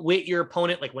 outwit your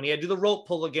opponent, like when he had to do the rope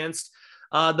pull against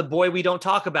the boy we don't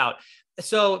talk about.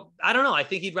 So I don't know. I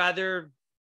think he'd rather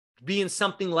be in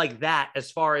something like that,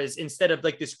 as far as instead of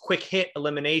like this quick hit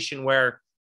elimination where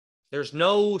there's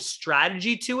no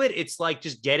strategy to it. It's like,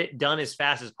 just get it done as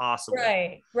fast as possible.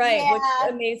 Right. Yeah. Which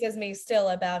amazes me still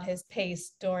about his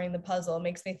pace during the puzzle. It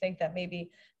makes me think that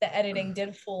maybe the editing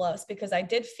did fool us, because I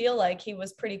did feel like he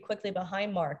was pretty quickly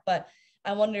behind Mark, but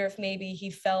I wonder if maybe he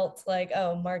felt like,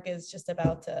 oh, Mark is just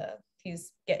about to,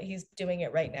 he's doing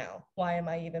it right now. Why am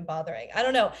I even bothering? I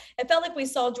don't know. It felt like we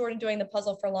saw Jordan doing the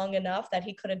puzzle for long enough that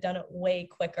he could have done it way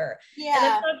quicker. Yeah. And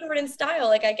that's not Jordan's style.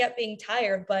 Like, I get being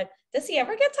tired, but does he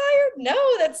ever get tired? No,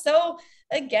 that's so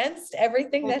against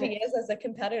everything that he is as a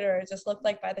competitor. It just looked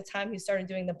like by the time he started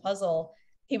doing the puzzle,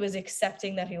 he was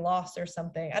accepting that he lost or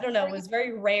something. I don't know. It was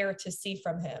very rare to see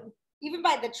from him. Even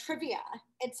by the trivia,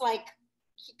 it's like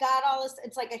he got all this.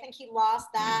 It's like, I think he lost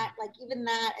that. Like, even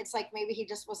that, it's like maybe he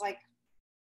just was like,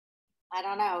 I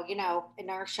don't know,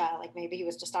 inertia. Like, maybe he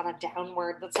was just on a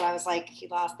downward. That's what I was like. He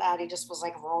lost that. He just was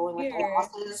like rolling with the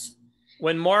losses.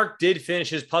 When Mark did finish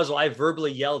his puzzle, I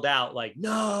verbally yelled out like,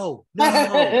 no,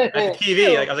 at the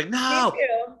TV. Like, I was like, no.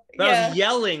 But I was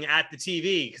yelling at the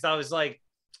TV because I was like,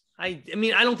 I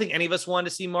don't think any of us wanted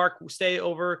to see Mark stay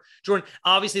over Jordan.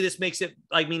 Obviously, this makes it,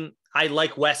 I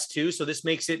like Wes too. So this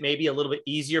makes it maybe a little bit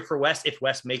easier for Wes. If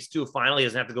Wes makes it to a final, he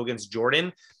doesn't have to go against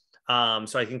Jordan.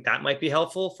 So I think that might be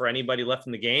helpful for anybody left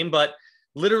in the game. But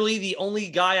literally the only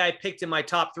guy I picked in my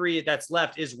top 3 that's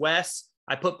left is Wes.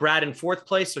 I put Brad in 4th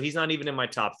place, so he's not even in my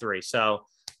top 3. So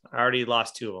I already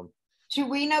lost 2 of them. Do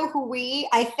we know who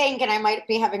I think, and I might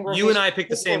be having You and I picked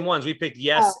the same ones. We picked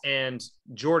and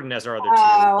Jordan as our other 2.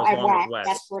 I went.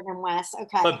 Yes, Jordan and Wes.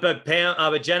 Okay. But Pam,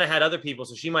 but Jenna had other people,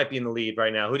 so she might be in the lead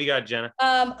right now. Who do you got, Jenna?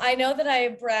 I know that I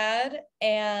have Brad,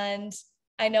 and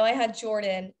I know I had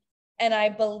Jordan, and I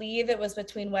believe it was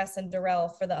between Wes and Darrell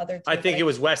for the other 2. I think it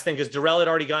was Wes then, because Darrell had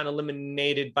already gotten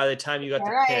eliminated by the time you got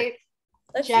to pick.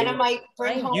 Jenna might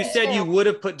bring home. You said you would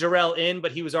have put Darrell in,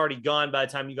 but he was already gone by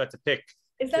the time you got to pick.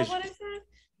 Is that what it said?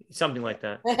 Something like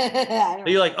that. So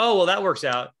you're like, oh, well, that works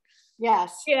out.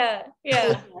 Yes. Yeah.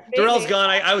 Darrell's gone.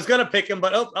 I was gonna pick him,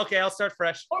 but okay, I'll start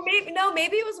fresh. Or maybe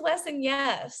it was Wes and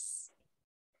Yes.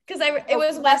 Because it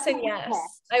was Wes and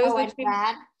Yes. I was between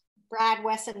Brad,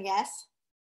 Wes, and Yes.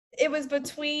 It was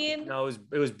between. No,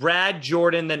 it was Brad,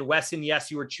 Jordan, then Wes and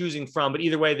Yes you were choosing from. But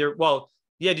either way,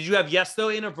 did you have Yes though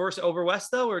in a verse over Wes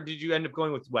though, or did you end up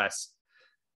going with Wes?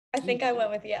 I think I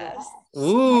went with Yes.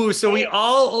 Ooh, so we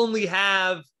all only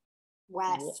have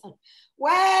Wes,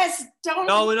 don't.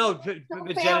 No.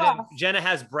 Jenna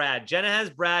has Brad.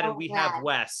 And we have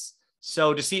Wes.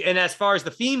 So to see, and as far as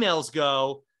the females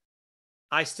go,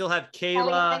 I still have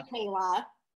Kayla.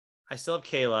 I still have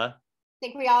Kayla. I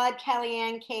think we all had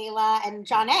Kellyanne, Kayla, and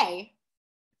John A.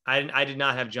 I did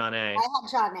not have John A. I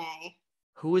had John A.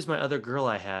 Who was my other girl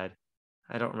I had?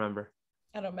 I don't remember.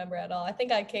 I don't remember at all. I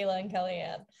think I had Kayla and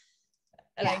Kellyanne.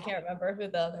 And I can't remember who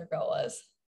the other girl was.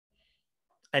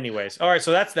 Anyways, all right,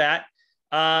 so that's that.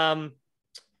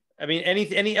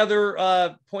 Any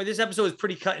other point? This episode was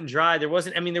pretty cut and dry. There was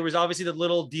obviously the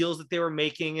little deals that they were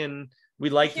making, and we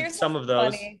liked some of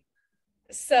those. Funny.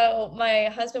 So my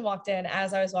husband walked in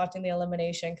as I was watching the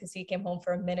elimination because he came home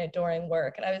for a minute during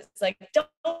work. And I was like,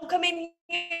 don't come in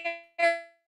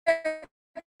here.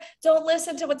 Don't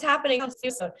listen to what's happening.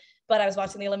 But I was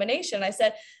watching the elimination. I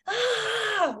said,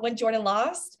 when Jordan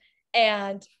lost.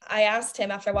 And I asked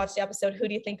him after I watched the episode, who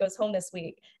do you think goes home this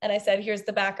week? And I said, here's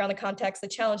the background, the context, the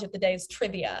challenge of the day is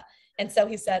trivia. And so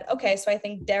he said, okay, so I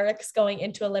think Derek's going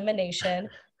into elimination.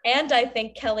 And I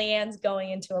think Kellyanne's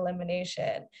going into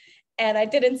elimination. And I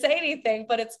didn't say anything,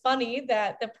 but it's funny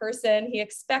that the person he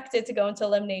expected to go into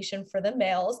elimination for the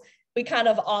males, we kind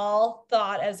of all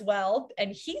thought as well,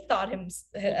 and he thought him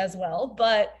as well,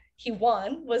 but he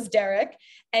won, was Derek.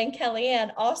 And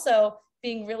Kellyanne also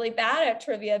being really bad at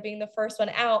trivia, being the first one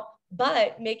out,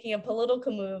 but making a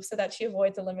political move so that she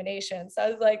avoids elimination. So I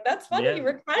was like, that's funny. Yeah. You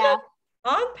were kind of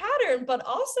on pattern, but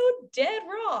also dead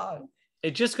wrong.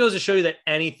 It just goes to show you that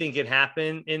anything can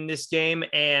happen in this game.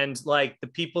 And like the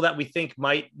people that we think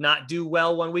might not do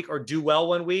well one week or do well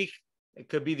one week, it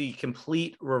could be the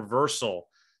complete reversal.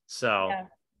 So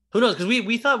who knows? Because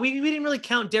we thought we didn't really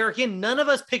count Derek in. None of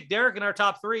us picked Derek in our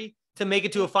top 3 to make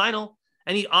it to a final.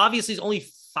 And he obviously is only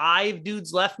 5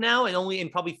 dudes left now,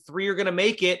 and probably 3 are going to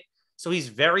make it. So he's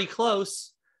very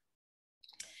close.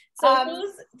 So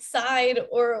whose side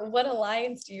or what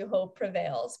alliance do you hope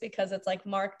prevails? Because it's like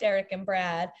Mark, Derek, and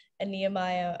Brad, and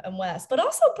Nehemiah and Wes. But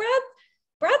also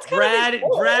Brad's kind of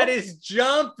Brad is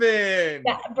jumping.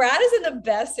 Yeah, Brad is in the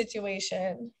best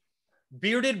situation.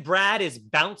 Bearded Brad is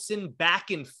bouncing back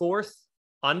and forth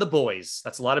on the boys.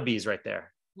 That's a lot of B's right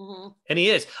there. Mm-hmm. And he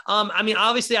is. I mean,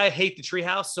 obviously I hate the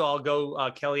treehouse, so I'll go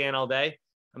Kellyanne all day.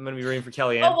 I'm going to be rooting for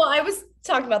Kellyanne. Oh, well, I was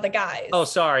talking about the guys. Oh,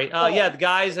 sorry. Yeah, the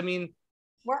guys, I mean,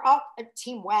 we're all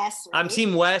Team West. Right? I'm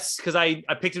Team West because I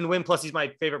picked him to win. Plus, he's my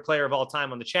favorite player of all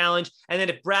time on the challenge. And then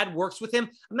if Brad works with him,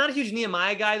 I'm not a huge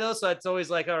Nehemiah guy, though. So it's always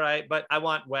like, all right. But I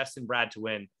want West and Brad to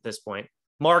win at this point.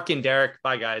 Mark and Derek.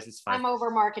 Bye, guys. It's fine. I'm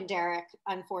over Mark and Derek,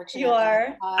 unfortunately. You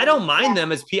are? I don't mind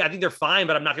them as I think they're fine,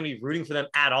 but I'm not going to be rooting for them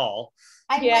at all.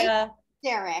 I like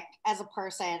Derek as a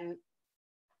person.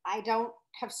 I don't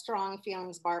have strong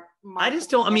feelings about Mark. I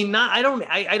just don't. I mean, I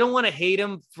don't want to hate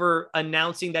him for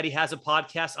announcing that he has a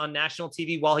podcast on national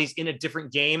TV while he's in a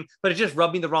different game, but it just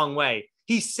rubbed me the wrong way.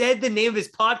 He said the name of his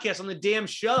podcast on the damn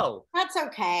show. That's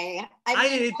okay. I'm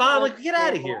like, get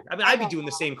out of here. I mean, I'd be doing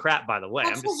the same crap, by the way.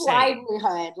 That's I'm just his saying.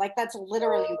 livelihood. Like, that's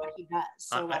literally what he does.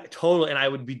 So totally. And I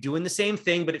would be doing the same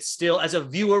thing, but it's still, as a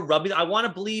viewer, rubbing. I want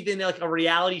to believe in like a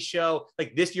reality show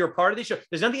like this. You're a part of the show.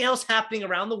 There's nothing else happening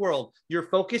around the world. Your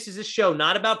focus is this show,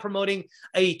 not about promoting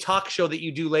a talk show that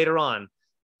you do later on.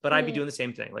 But I'd be doing the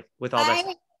same thing, like with all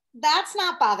that. That's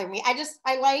not bothering me. I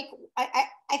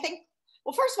think.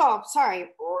 Well, first of all, sorry.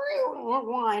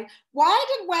 Why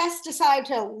did Wes decide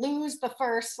to lose the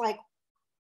first,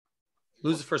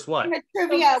 lose the first what?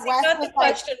 Trivia. He got the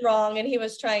question wrong, and he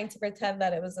was trying to pretend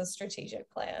that it was a strategic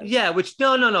plan. Yeah, which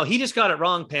no. He just got it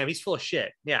wrong, Pam. He's full of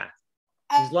shit. Yeah.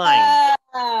 He's lying.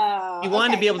 He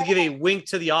wanted to be able to give a wink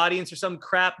to the audience or some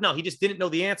crap. No, he just didn't know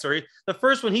the answer. The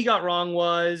first one he got wrong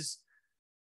was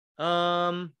it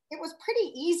was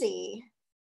pretty easy.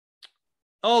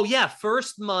 Oh, yeah.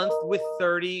 First month with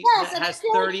 30 has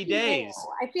 30 days.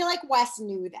 I feel like Wes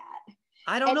knew that.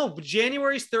 I don't know. But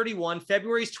January's 31,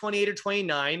 February's 28 or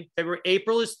 29.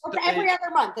 April is every other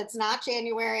month. It's not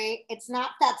January. It's not.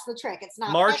 That's the trick. It's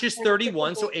not. March is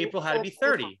 31, so April had to be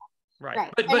 30. Right.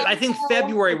 But I think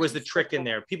February was the trick in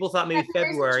there. People thought maybe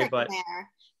February, but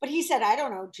he said, I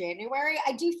don't know, January.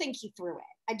 I do think he threw it.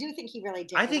 I do think he really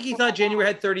did. I think he thought January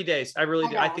had 30 days. I really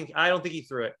do. I don't think he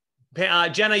threw it.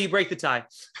 Jenna, you break the tie.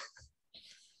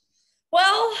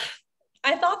 Well,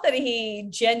 I thought that he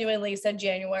genuinely said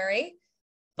January,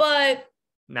 but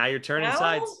now you're turning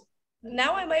sides.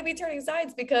 Now I might be turning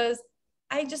sides because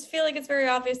I just feel like it's very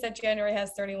obvious that January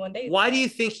has 31 days. Why do you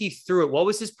think he threw it? What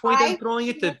was his point in throwing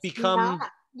it to become?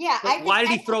 Why did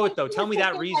he throw it though? Tell me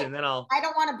that reason, then I'll. I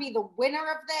don't want to be the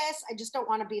winner of this. I just don't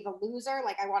want to be the loser.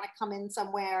 Like I want to come in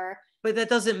somewhere. But that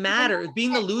doesn't matter.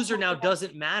 Being the loser now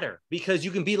doesn't matter because you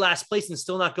can be last place and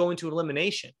still not go into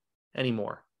elimination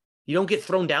anymore. You don't get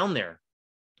thrown down there.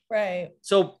 Right.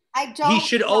 So he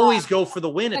should always go for the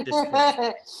win at this point.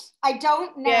 I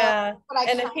don't know. Yeah. But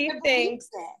and if he thinks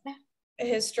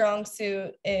his strong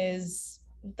suit is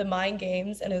the mind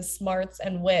games and his smarts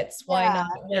and wits, why not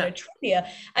win a trivia?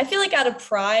 I feel like out of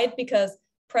pride because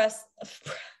God,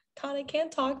 I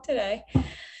can't talk today.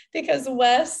 Because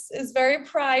Wes is very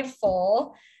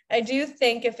prideful. I do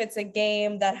think if it's a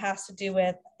game that has to do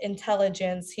with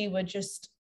intelligence, he would just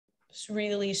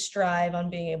really strive on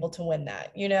being able to win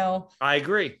that, you know? I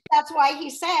agree. That's why he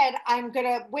said, I'm going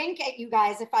to wink at you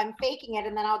guys if I'm faking it,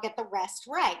 and then I'll get the rest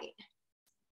right.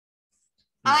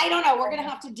 I don't know. We're going to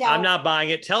have to delve. I'm not buying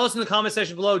it. Tell us in the comment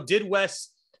section below, did Wes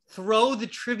throw the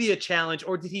trivia challenge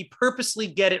or did he purposely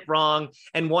get it wrong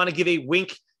and want to give a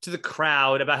wink to the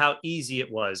crowd about how easy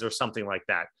it was or something like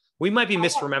that? We might be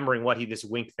misremembering what this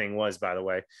wink thing was, by the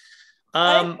way.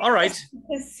 All right.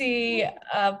 To see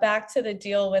back to the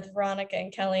deal with Veronica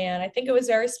and Kellyanne, I think it was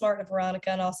very smart of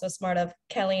Veronica and also smart of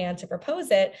Kellyanne to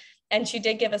propose it. And she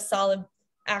did give a solid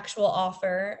actual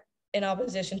offer in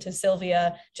opposition to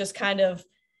Sylvia, just kind of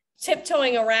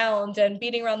tiptoeing around and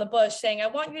beating around the bush saying, I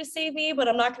want you to save me, but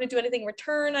I'm not going to do anything in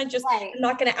return. I'm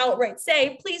not going to outright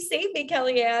say, please save me,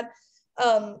 Kellyanne.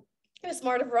 It was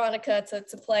smart of Veronica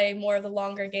to play more of the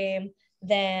longer game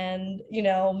than,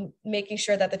 making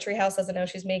sure that the treehouse doesn't know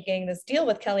she's making this deal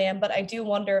with Kellyanne. But I do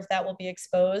wonder if that will be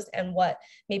exposed and what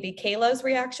maybe Kayla's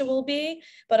reaction will be.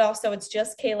 But also it's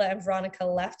just Kayla and Veronica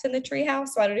left in the treehouse.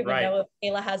 So I don't even know if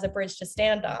Kayla has a bridge to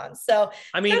stand on. So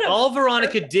I mean, all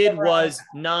Veronica did was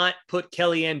not put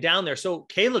Kellyanne down there. So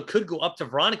Kayla could go up to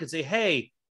Veronica and say,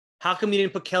 hey, how come you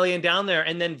didn't put Kellyanne down there?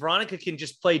 And then Veronica can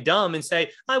just play dumb and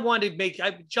say, I wanted to make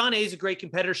John A is a great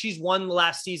competitor. She's won the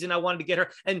last season. I wanted to get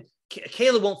her. And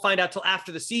Kayla won't find out till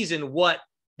after the season what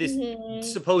this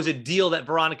supposed deal that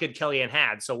Veronica and Kellyanne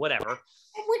had. So whatever.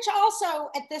 Which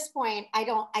also at this point,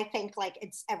 I think like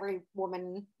it's every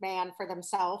woman, man for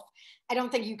themselves. I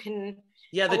don't think you can.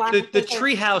 Yeah, the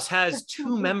treehouse has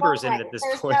two members in it at this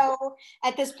point.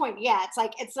 At this point, yeah, it's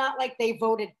like, it's not like they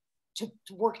voted to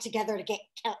work together to get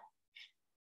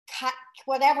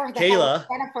whatever the Kayla. hell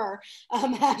Jennifer,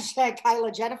 hashtag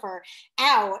Kyla Jennifer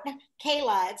out.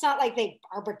 Kayla, it's not like they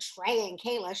are betraying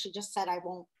Kayla. She just said, I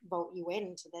won't vote you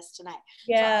into this tonight.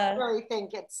 Yeah. So I really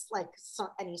think it's like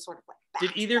any sort of like.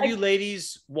 Did either of you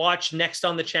ladies watch Next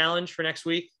on the Challenge for next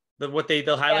week?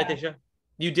 They'll highlight the show?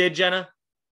 You did, Jenna?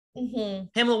 Mm-hmm.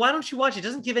 Pamela, why don't you watch it? It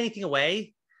doesn't give anything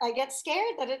away. I get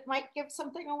scared that it might give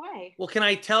something away. Well,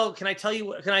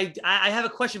 I have a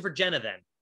question for Jenna then.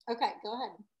 Okay, go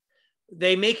ahead.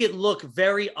 They make it look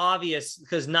very obvious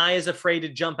because Naya's afraid to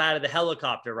jump out of the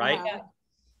helicopter, right? Uh-huh.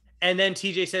 And then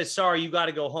TJ says, sorry, you got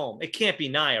to go home. It can't be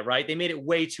Naya, right? They made it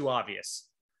way too obvious.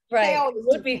 Right. It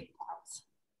would be.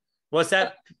 What's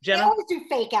that, Jenna? They always do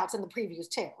fake outs in the previews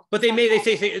too. But they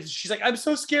say, she's like, I'm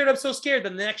so scared.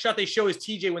 Then the next shot they show is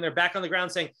TJ when they're back on the ground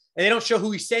saying, and they don't show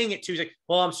who he's saying it to. He's like,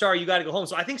 well, I'm sorry, you got to go home.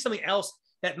 So I think something else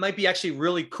that might be actually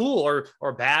really cool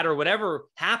or bad or whatever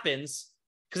happens.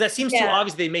 Because that seems too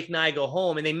obvious. They make Naya go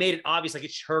home and they made it obvious like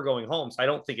it's her going home. So I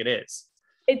don't think it is.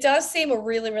 It does seem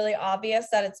really, really obvious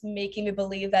that it's making me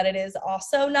believe that it is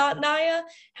also not Naya.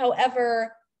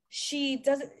 However, she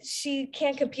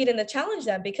can't compete in the challenge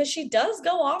then because she does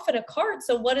go off in a cart.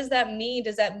 So what does that mean?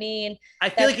 Does that mean I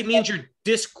feel like it means you're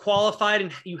disqualified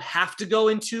and you have to go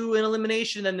into an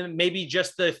elimination, and then maybe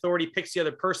just the authority picks the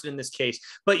other person in this case.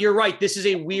 But you're right, this is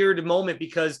a weird moment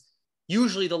because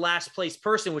usually the last place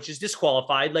person, which is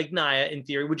disqualified, like Naya in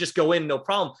theory, would just go in, no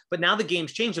problem. But now the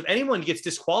game's changed. If anyone gets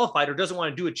disqualified or doesn't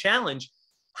want to do a challenge,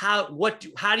 how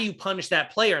do you punish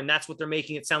that player? And that's what they're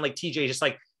making it sound like. TJ just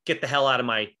like, get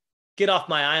off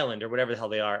my island or whatever the hell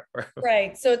they are.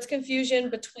 Right. So it's confusion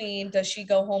between, does she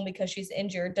go home because she's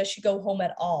injured? Does she go home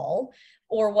at all?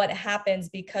 Or what happens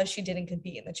because she didn't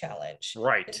compete in the challenge?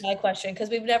 Right. That's my question. Because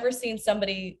we've never seen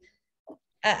somebody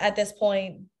at this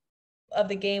point of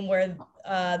the game where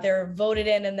they're voted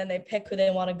in and then they pick who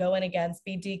they want to go in against,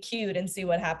 be DQ'd and see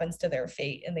what happens to their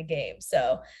fate in the game.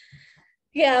 So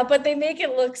yeah, but they make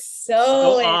it look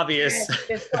so obvious.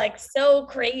 It's like so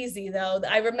crazy though.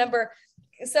 I remember,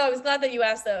 so I was glad that you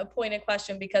asked a pointed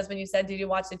question because when you said, did you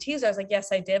watch the teaser? I was like,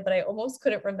 yes, I did, but I almost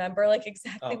couldn't remember like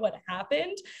exactly what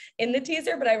happened in the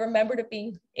teaser, but I remembered it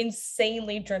being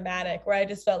insanely dramatic where I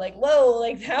just felt like, whoa,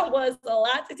 like that was a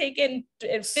lot to take in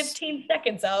 15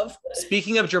 seconds of.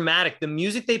 Speaking of dramatic, the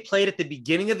music they played at the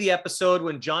beginning of the episode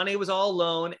when John A was all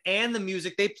alone and the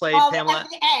music they played, Pamela,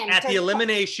 at the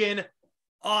elimination,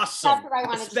 awesome.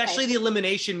 Especially the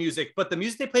elimination music, but the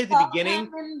music they played at the beginning.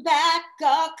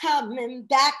 Coming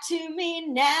back to me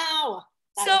now.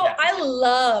 I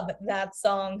love that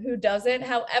song. Who doesn't?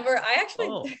 However, I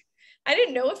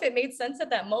didn't know if it made sense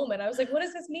at that moment. I was like, what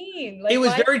does this mean? Like, it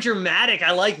was very dramatic.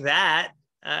 I like that.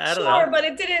 I don't know. But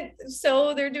it didn't.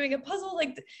 So they're doing a puzzle.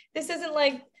 Like this isn't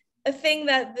like a thing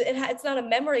that it's not a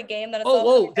memory game that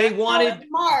it's they wanted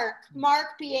Mark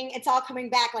being it's all coming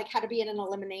back, like how to be in an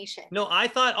elimination. No, I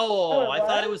thought I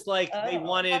thought it was like they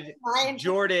wanted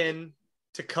Jordan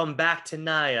to come back to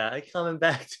Naya. Coming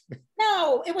back to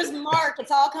No, it was Mark.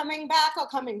 It's all coming back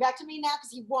to me now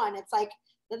because he won. It's like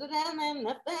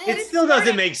It still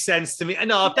doesn't make sense to me.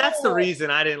 No, if that's the reason,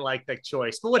 I didn't like the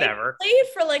choice, but whatever. He played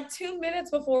for like 2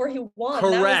 minutes before he won.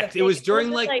 Correct. It was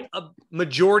during like a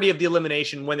majority of the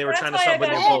elimination when they were trying to sub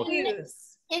when they were both.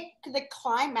 The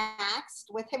climaxed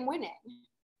with him winning.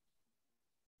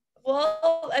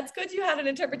 Well, that's good you had an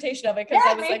interpretation of it, because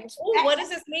I was like, oh, what does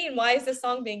this mean? Why is this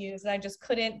song being used? And I just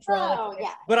couldn't draw it.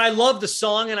 But I love the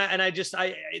song, and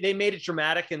they made it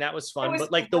dramatic, and that was fun.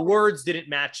 But like the words didn't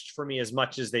match for me as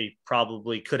much as they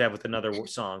probably could have with another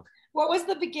song. What was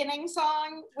the beginning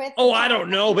song with? Oh, I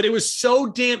don't know, but it was so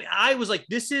damn. I was like,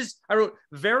 I wrote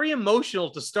very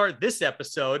emotional to start this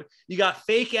episode. You got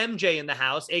fake MJ in the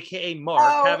house, aka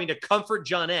Mark, having to comfort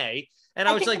John A. And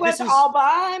I was like, this is all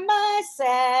by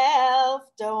myself.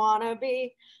 Don't wanna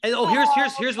be. And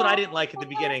here's what I didn't like at the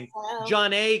beginning.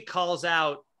 John A calls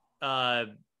out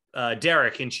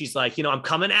Derek, and she's like, I'm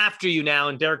coming after you now.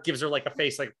 And Derek gives her like a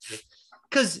face, like,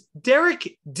 because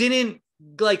Derek didn't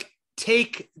like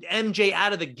take MJ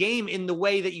out of the game in the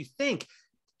way that you think.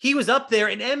 He was up there,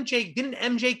 and didn't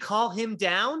MJ call him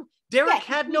down? Derek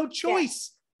had no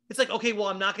choice. It's like, okay, well,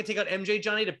 I'm not gonna take out MJ,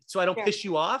 John A, so I don't piss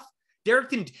you off. Derek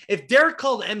didn't. If Derek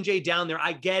called MJ down there,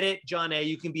 I get it, John A.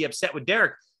 You can be upset with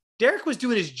Derek. Derek was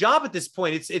doing his job at this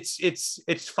point.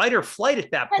 It's fight or flight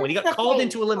at that point. He got called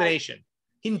into elimination.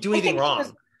 He didn't do anything wrong. He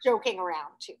was joking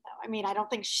around too, though. I mean, I don't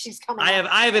think she's coming. I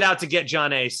have it out to get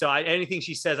John A. So anything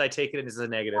she says, I take it as a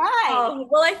negative. Right. Oh,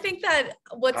 well, I think that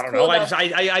what's cool.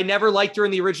 I never liked her in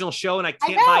the original show, and I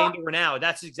can't buy into her now.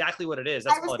 That's exactly what it is.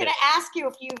 That's I was going to ask you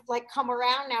if you've like come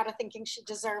around now to thinking she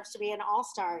deserves to be an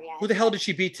all-star yet. Who the hell did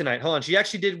she beat tonight? Hold on, she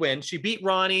actually did win. She beat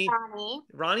Ronnie.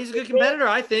 Ronnie's a good competitor,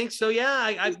 I think. So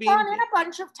yeah, I've been gone in a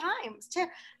bunch of times too.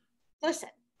 Listen,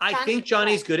 I think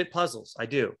Johnny's good at puzzles. I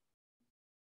do.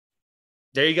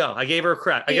 There you go. I gave her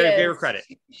credit. I gave her credit.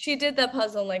 She did that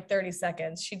puzzle in like 30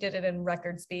 seconds. She did it in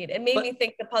record speed. It made me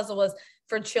think the puzzle was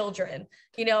for children.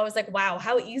 I was like, wow,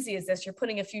 how easy is this? You're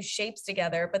putting a few shapes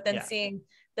together, but then seeing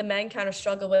the men kind of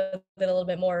struggle with it a little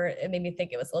bit more, it made me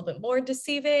think it was a little bit more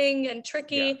deceiving and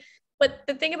tricky. Yeah. But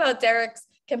the thing about Derek's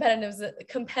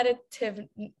competitive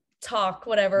talk,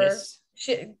 whatever,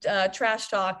 trash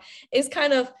talk, is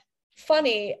kind of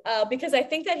funny because I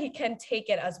think that he can take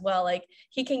it as well. Like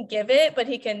he can give it, but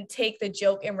he can take the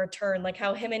joke in return. Like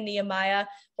how him and Nehemiah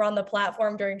were on the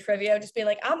platform during trivia, just being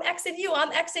like, I'm Xing you,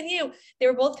 I'm Xing you. They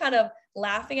were both kind of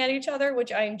laughing at each other,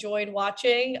 which I enjoyed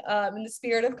watching in the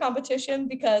spirit of competition,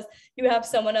 because you have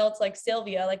someone else like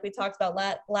Sylvia, like we talked about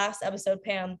last episode,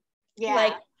 Pam. Yeah.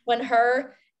 Like when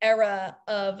her era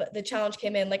of the challenge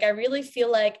came in, like I really feel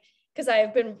like, because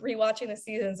I've been rewatching the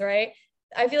seasons, right?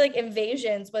 I feel like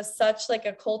Invasions was such like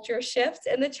a culture shift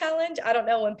in the challenge. I don't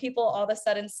know, when people all of a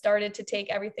sudden started to take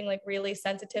everything like really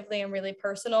sensitively and really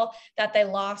personal, that they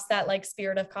lost that like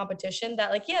spirit of competition,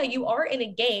 that like, yeah, you are in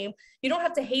a game. You don't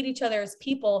have to hate each other as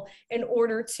people in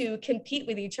order to compete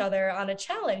with each other on a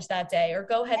challenge that day or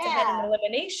go head to head in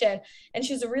elimination. And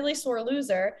she's a really sore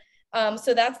loser.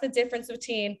 So that's the difference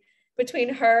between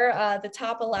her, the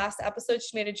top of last episode,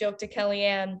 she made a joke to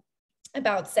Kellyanne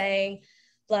about saying,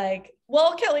 like,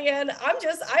 well, Kellyanne,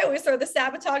 I always throw the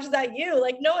sabotages at you.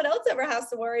 Like no one else ever has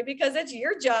to worry because it's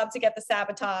your job to get the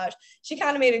sabotage. She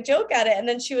kind of made a joke at it. And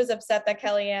then she was upset that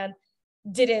Kellyanne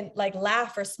didn't like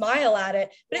laugh or smile at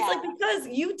it. But it's like, because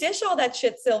you dish all that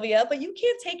shit, Sylvia, but you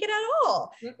can't take it at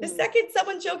all. Mm-mm. The second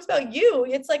someone jokes about you,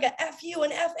 it's like a F you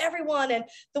and F everyone and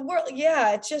the world.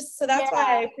 Yeah, it's just, so that's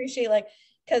why I appreciate like,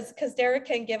 because Derek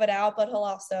can give it out, but he'll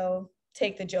also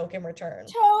take the joke in return.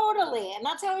 Totally. And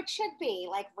that's how it should be.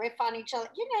 Like riff on each other.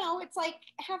 It's like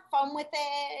have fun with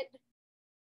it.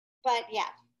 But yeah,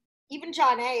 even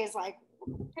John A is like,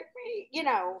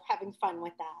 having fun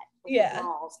with that. With the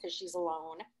dolls, because she's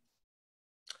alone.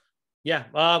 Yeah.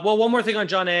 Well, one more thing on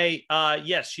John A.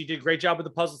 Yes, she did a great job with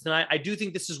the puzzles tonight. I do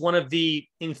think this is one of the,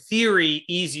 in theory,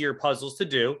 easier puzzles to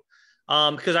do.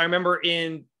 Because I remember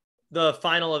in the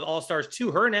final of All Stars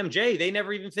 2, her and MJ, they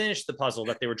never even finished the puzzle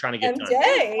that they were trying to get done.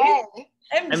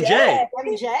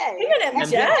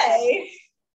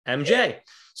 MJ.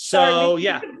 So we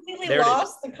completely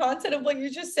lost the content of what you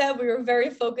just said. We were very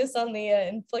focused on the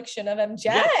infliction of MJ.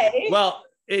 Yeah. Well,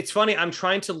 it's funny. I'm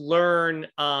trying to learn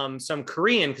some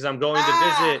Korean because I'm going to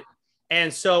visit.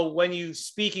 And so when you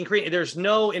speak in Korean, there's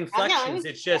no inflections.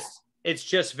 It's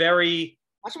just very,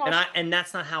 and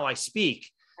that's not how I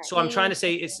speak. So I'm trying to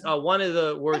say it's one of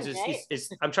the words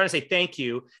is I'm trying to say thank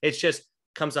you. It's just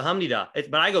kamsahamnida.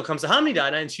 But I go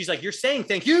kamsahamnida, and she's like, you're saying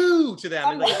thank you to them.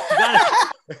 And like,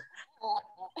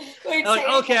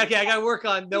 okay, I got to work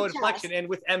on no inflection. And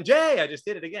with MJ, I just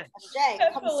did it again. MJ,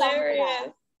 that's hilarious.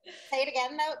 Say it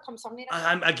again though. Kamsamnida.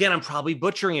 I'm probably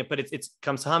butchering it, but it's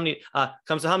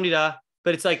kamsahamnida.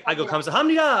 But it's like I go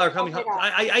kamsahamnida or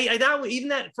I that even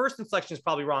that first inflection is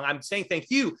probably wrong. I'm saying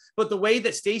thank you, but the way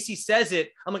that Stacy says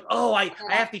it, I'm like, oh, I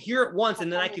have to hear it once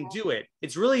and then I can do it.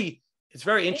 It's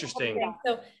very interesting.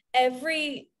 So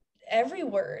every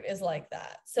word is like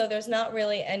that. So there's not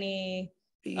really any.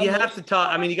 You have to talk.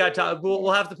 I mean, you got to talk.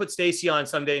 We'll have to put Stacy on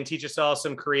someday and teach us all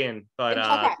some Korean. But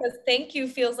because thank you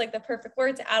feels like the perfect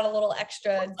word to add a little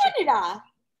extra.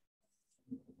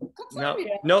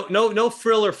 No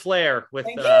frill or flare with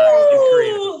in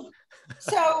Korean.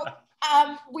 So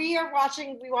we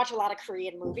watch a lot of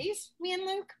Korean movies, me and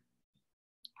Luke.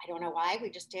 I don't know why, we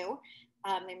just do.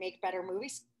 They make better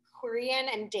movies, Korean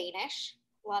and Danish,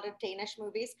 a lot of Danish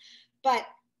movies. But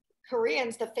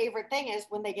Koreans, the favorite thing is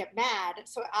when they get mad.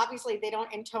 So obviously they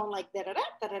don't intone like da da da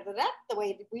da da da the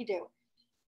way we do.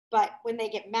 But when they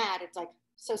get mad, it's like,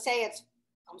 so say it's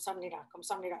kamsamnida.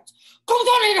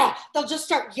 They'll just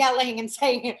start yelling and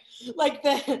saying it like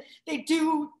they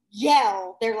do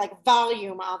yell. Their like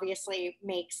volume obviously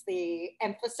makes the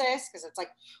emphasis because it's like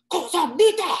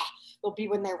kamsamnida. They'll be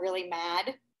when they're really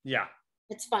mad. Yeah.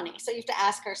 It's funny. So you have to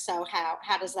ask her, so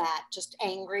how does that just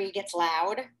angry gets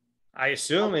loud? I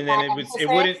assume, and then it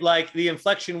wouldn't like the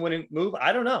inflection wouldn't move.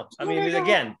 I don't know. I mean,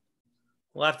 again,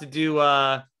 we'll have to do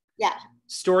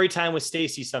story time with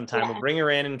Stacy sometime. We'll bring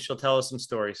her in and she'll tell us some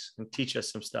stories and teach us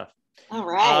some stuff. All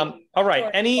right. All right.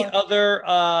 Any other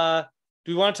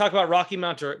do we want to talk about Rocky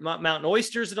Mountain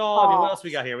oysters at all? I mean, what else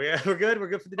we got here? We're good. We're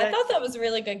good for the day. I thought that was a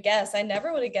really good guess. I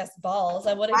never would have guessed balls.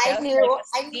 I would have guessed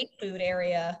like a seafood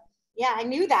area. Yeah, I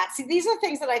knew that. See, these are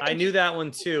things that I knew that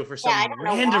one too for some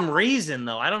random reason,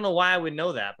 though. I don't know why I would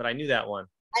know that, but I knew that one.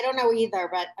 I don't know either,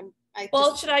 but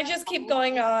should I just keep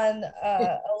going on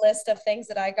a list of things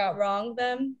that I got wrong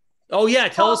then? Oh yeah,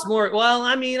 tell us more. Well,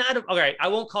 I mean, okay, I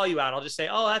won't call you out. I'll just say,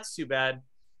 oh, that's too bad.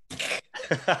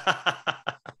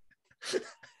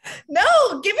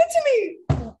 No, give it to me.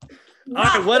 All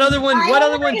right, what other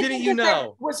one didn't you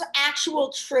know? Was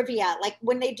actual trivia, like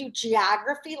when they do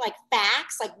geography, like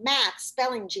facts, like math,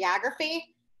 spelling,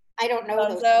 geography. I don't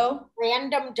know those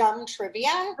random dumb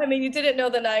trivia. I mean, you didn't know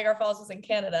the Niagara Falls was in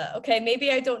Canada. Okay,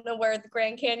 maybe I don't know where the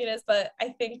Grand Canyon is, but I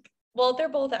think, well, they're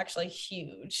both actually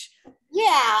huge. Yeah,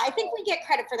 I think we get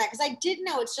credit for that because I did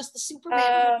know. It's just the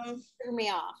Superman threw me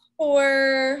off.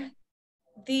 For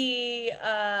the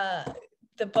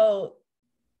boat.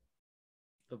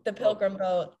 The Pilgrim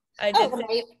boat. I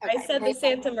said the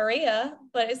Santa Maria,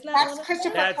 but it's not. That's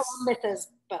Christopher Columbus's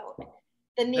boat.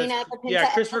 The Nina, the Pinta.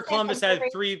 Yeah, Christopher Columbus had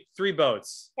three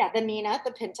boats. Yeah, the Nina,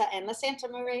 the Pinta, and the Santa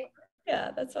Maria.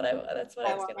 Yeah, that's what I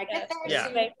was going to get. Yeah.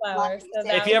 Mayflower. So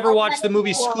if you ever watch the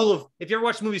movie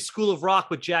School of Rock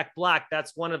with Jack Black,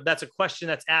 that's a question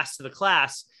that's asked to the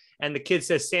class, and the kid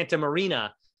says Santa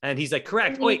Marina, and he's like,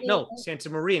 correct. Oh, wait, no, Santa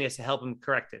Maria, and he has to help him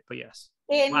correct it. But yes.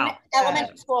 In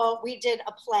elementary school, we did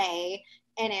a play,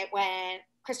 and it went,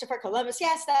 Christopher Columbus,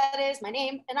 yes, that is my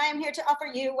name, and I am here to offer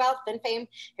you wealth and fame.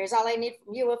 Here's all I need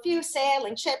from you, a few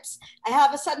sailing ships. I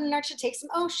have a sudden urge to take some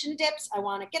ocean dips. I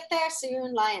want to get there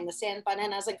soon, lie in the sand,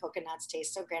 bananas and coconuts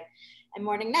taste so grand. And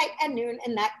morning, night, and noon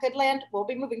in that good land, we'll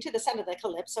be moving to the sound of the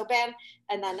Calypso band.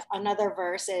 And then another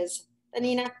verse is the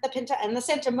Nina, the Pinta, and the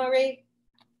Santa Maria.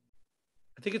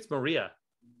 I think it's Maria.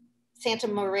 Santa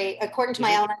Maria, according to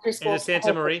my elementary school. And the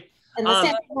Santa Maria. And the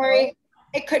Santa Maria,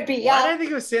 it could be. Why did I think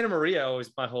it was Santa Maria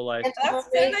always my whole life?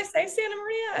 Didn't I say Santa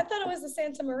Maria? I thought it was the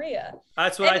Santa Maria.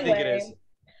 That's what I think it is.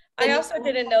 I also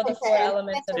didn't know the 4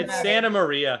 elements of It's Santa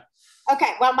Maria.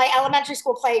 Okay, well, my elementary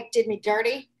school play did me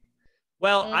dirty.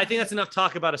 Well, I think that's enough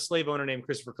talk about a slave owner named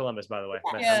Christopher Columbus, by the way.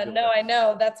 Yeah, I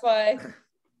know. That's why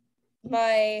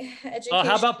my education.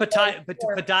 How about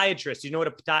podiatrist? You know what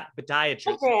a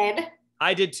podiatrist is? I did.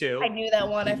 I did too. I knew that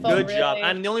one. I felt good job.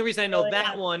 And the only reason I know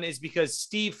that one is because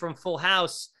Steve from Full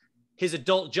House, his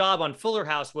adult job on Fuller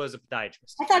House was a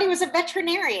podiatrist. I thought he was a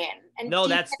veterinarian. And no,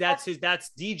 that's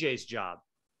DJ's job.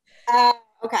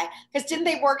 Okay, because didn't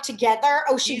they work together?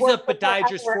 Oh, she's a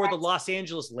podiatrist for the Los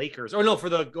Angeles Lakers, or no, for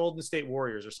the Golden State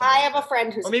Warriors or something. I have a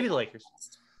friend who's, or maybe the Lakers.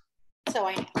 So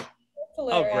I know.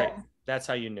 Oh, great! That's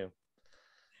how you knew.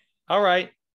 All right.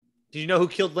 Did you know who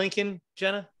killed Lincoln,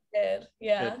 Jenna? Did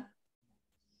yeah. Good.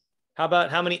 How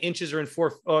about how many inches are in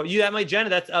 4? Oh, you that might Jenna.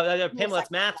 That's Pamela. That's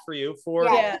math for you.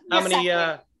 How many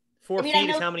 4 feet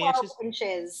is how many inches?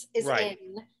 Inches is right.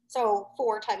 In so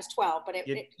 4 times 12. But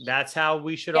that's how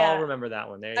we should all remember that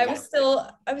one. There you go.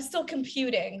 I was still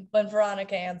computing when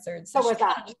Veronica answered. So she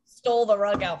kind of stole the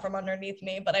rug out from underneath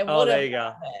me. But I would have. Oh, there you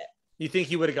go. You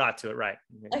think you would have got to it, right?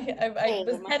 I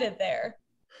was headed there.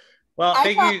 Well,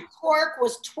 I thought twerk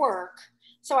was twerk,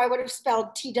 So I would have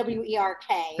spelled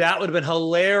Twerk. That would have been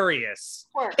hilarious.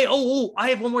 Hey, I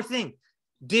have one more thing.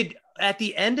 Did at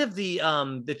the end of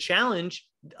the challenge,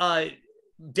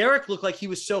 Derek looked like he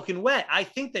was soaking wet. I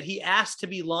think that he asked to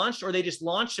be launched, or they just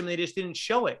launched him and they just didn't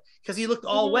show it because he looked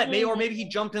all wet. Maybe he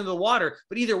jumped into the water.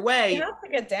 But either way, you have to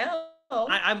get down.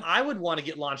 I would want to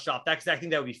get launched off that because I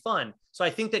think that would be fun. So I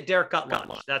think that Derek got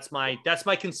launched. That's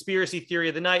my conspiracy theory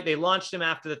of the night. They launched him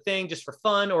after the thing just for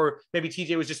fun, or maybe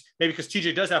TJ was just because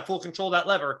TJ does have full control of that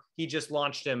lever. He just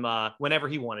launched him whenever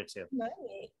he wanted to.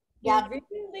 Right. Yeah,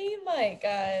 really might,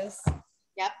 guys.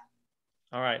 Yep.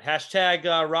 All right. Hashtag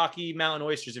Rocky Mountain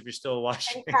Oysters if you're still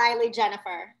watching. And Kylie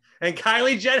Jennifer. And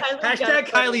Kylie Jennifer. Hashtag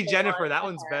Kylie Jennifer. That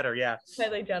one's better. Yeah.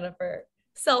 Kylie Jennifer.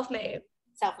 Self-made.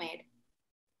 Self-made.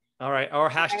 All right. Or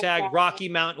hashtag Rocky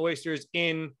Mountain Oysters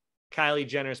in Kylie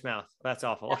Jenner's mouth. That's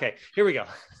awful. Okay. Here we go.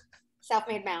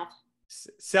 Self-made mouth.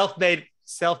 Self-made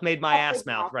my ass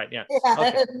mouth. Right. Yeah.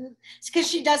 Okay. It's because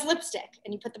she does lipstick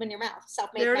and you put them in your mouth.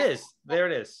 Self-made There mouth. it is. There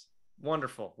it is.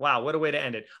 Wonderful. Wow. What a way to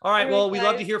end it. All right. Well, we'd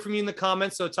love to hear from you in the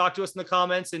comments. So talk to us in the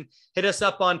comments and hit us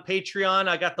up on Patreon.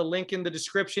 I got the link in the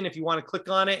description if you want to click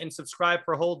on it and subscribe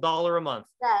for a whole $1 a month.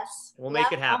 Yes. We'll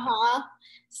make it happen.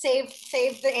 Save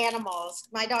the animals.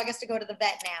 My dog has to go to the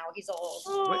vet now. He's old.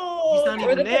 Oh, he's not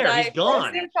even there. He's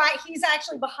gone. He's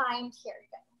actually behind here.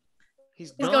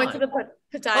 He's going to the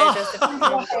podiatrist.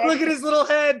 Oh, look at his little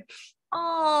head.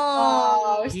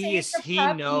 Oh, he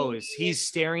knows. He's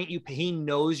staring at you. He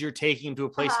knows you're taking him to a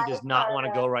place he does not want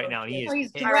to go right now. And he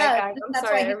is. All right, guys. I'm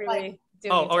sorry. I really do.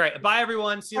 All right. Bye,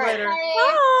 everyone. See you later.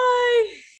 Bye.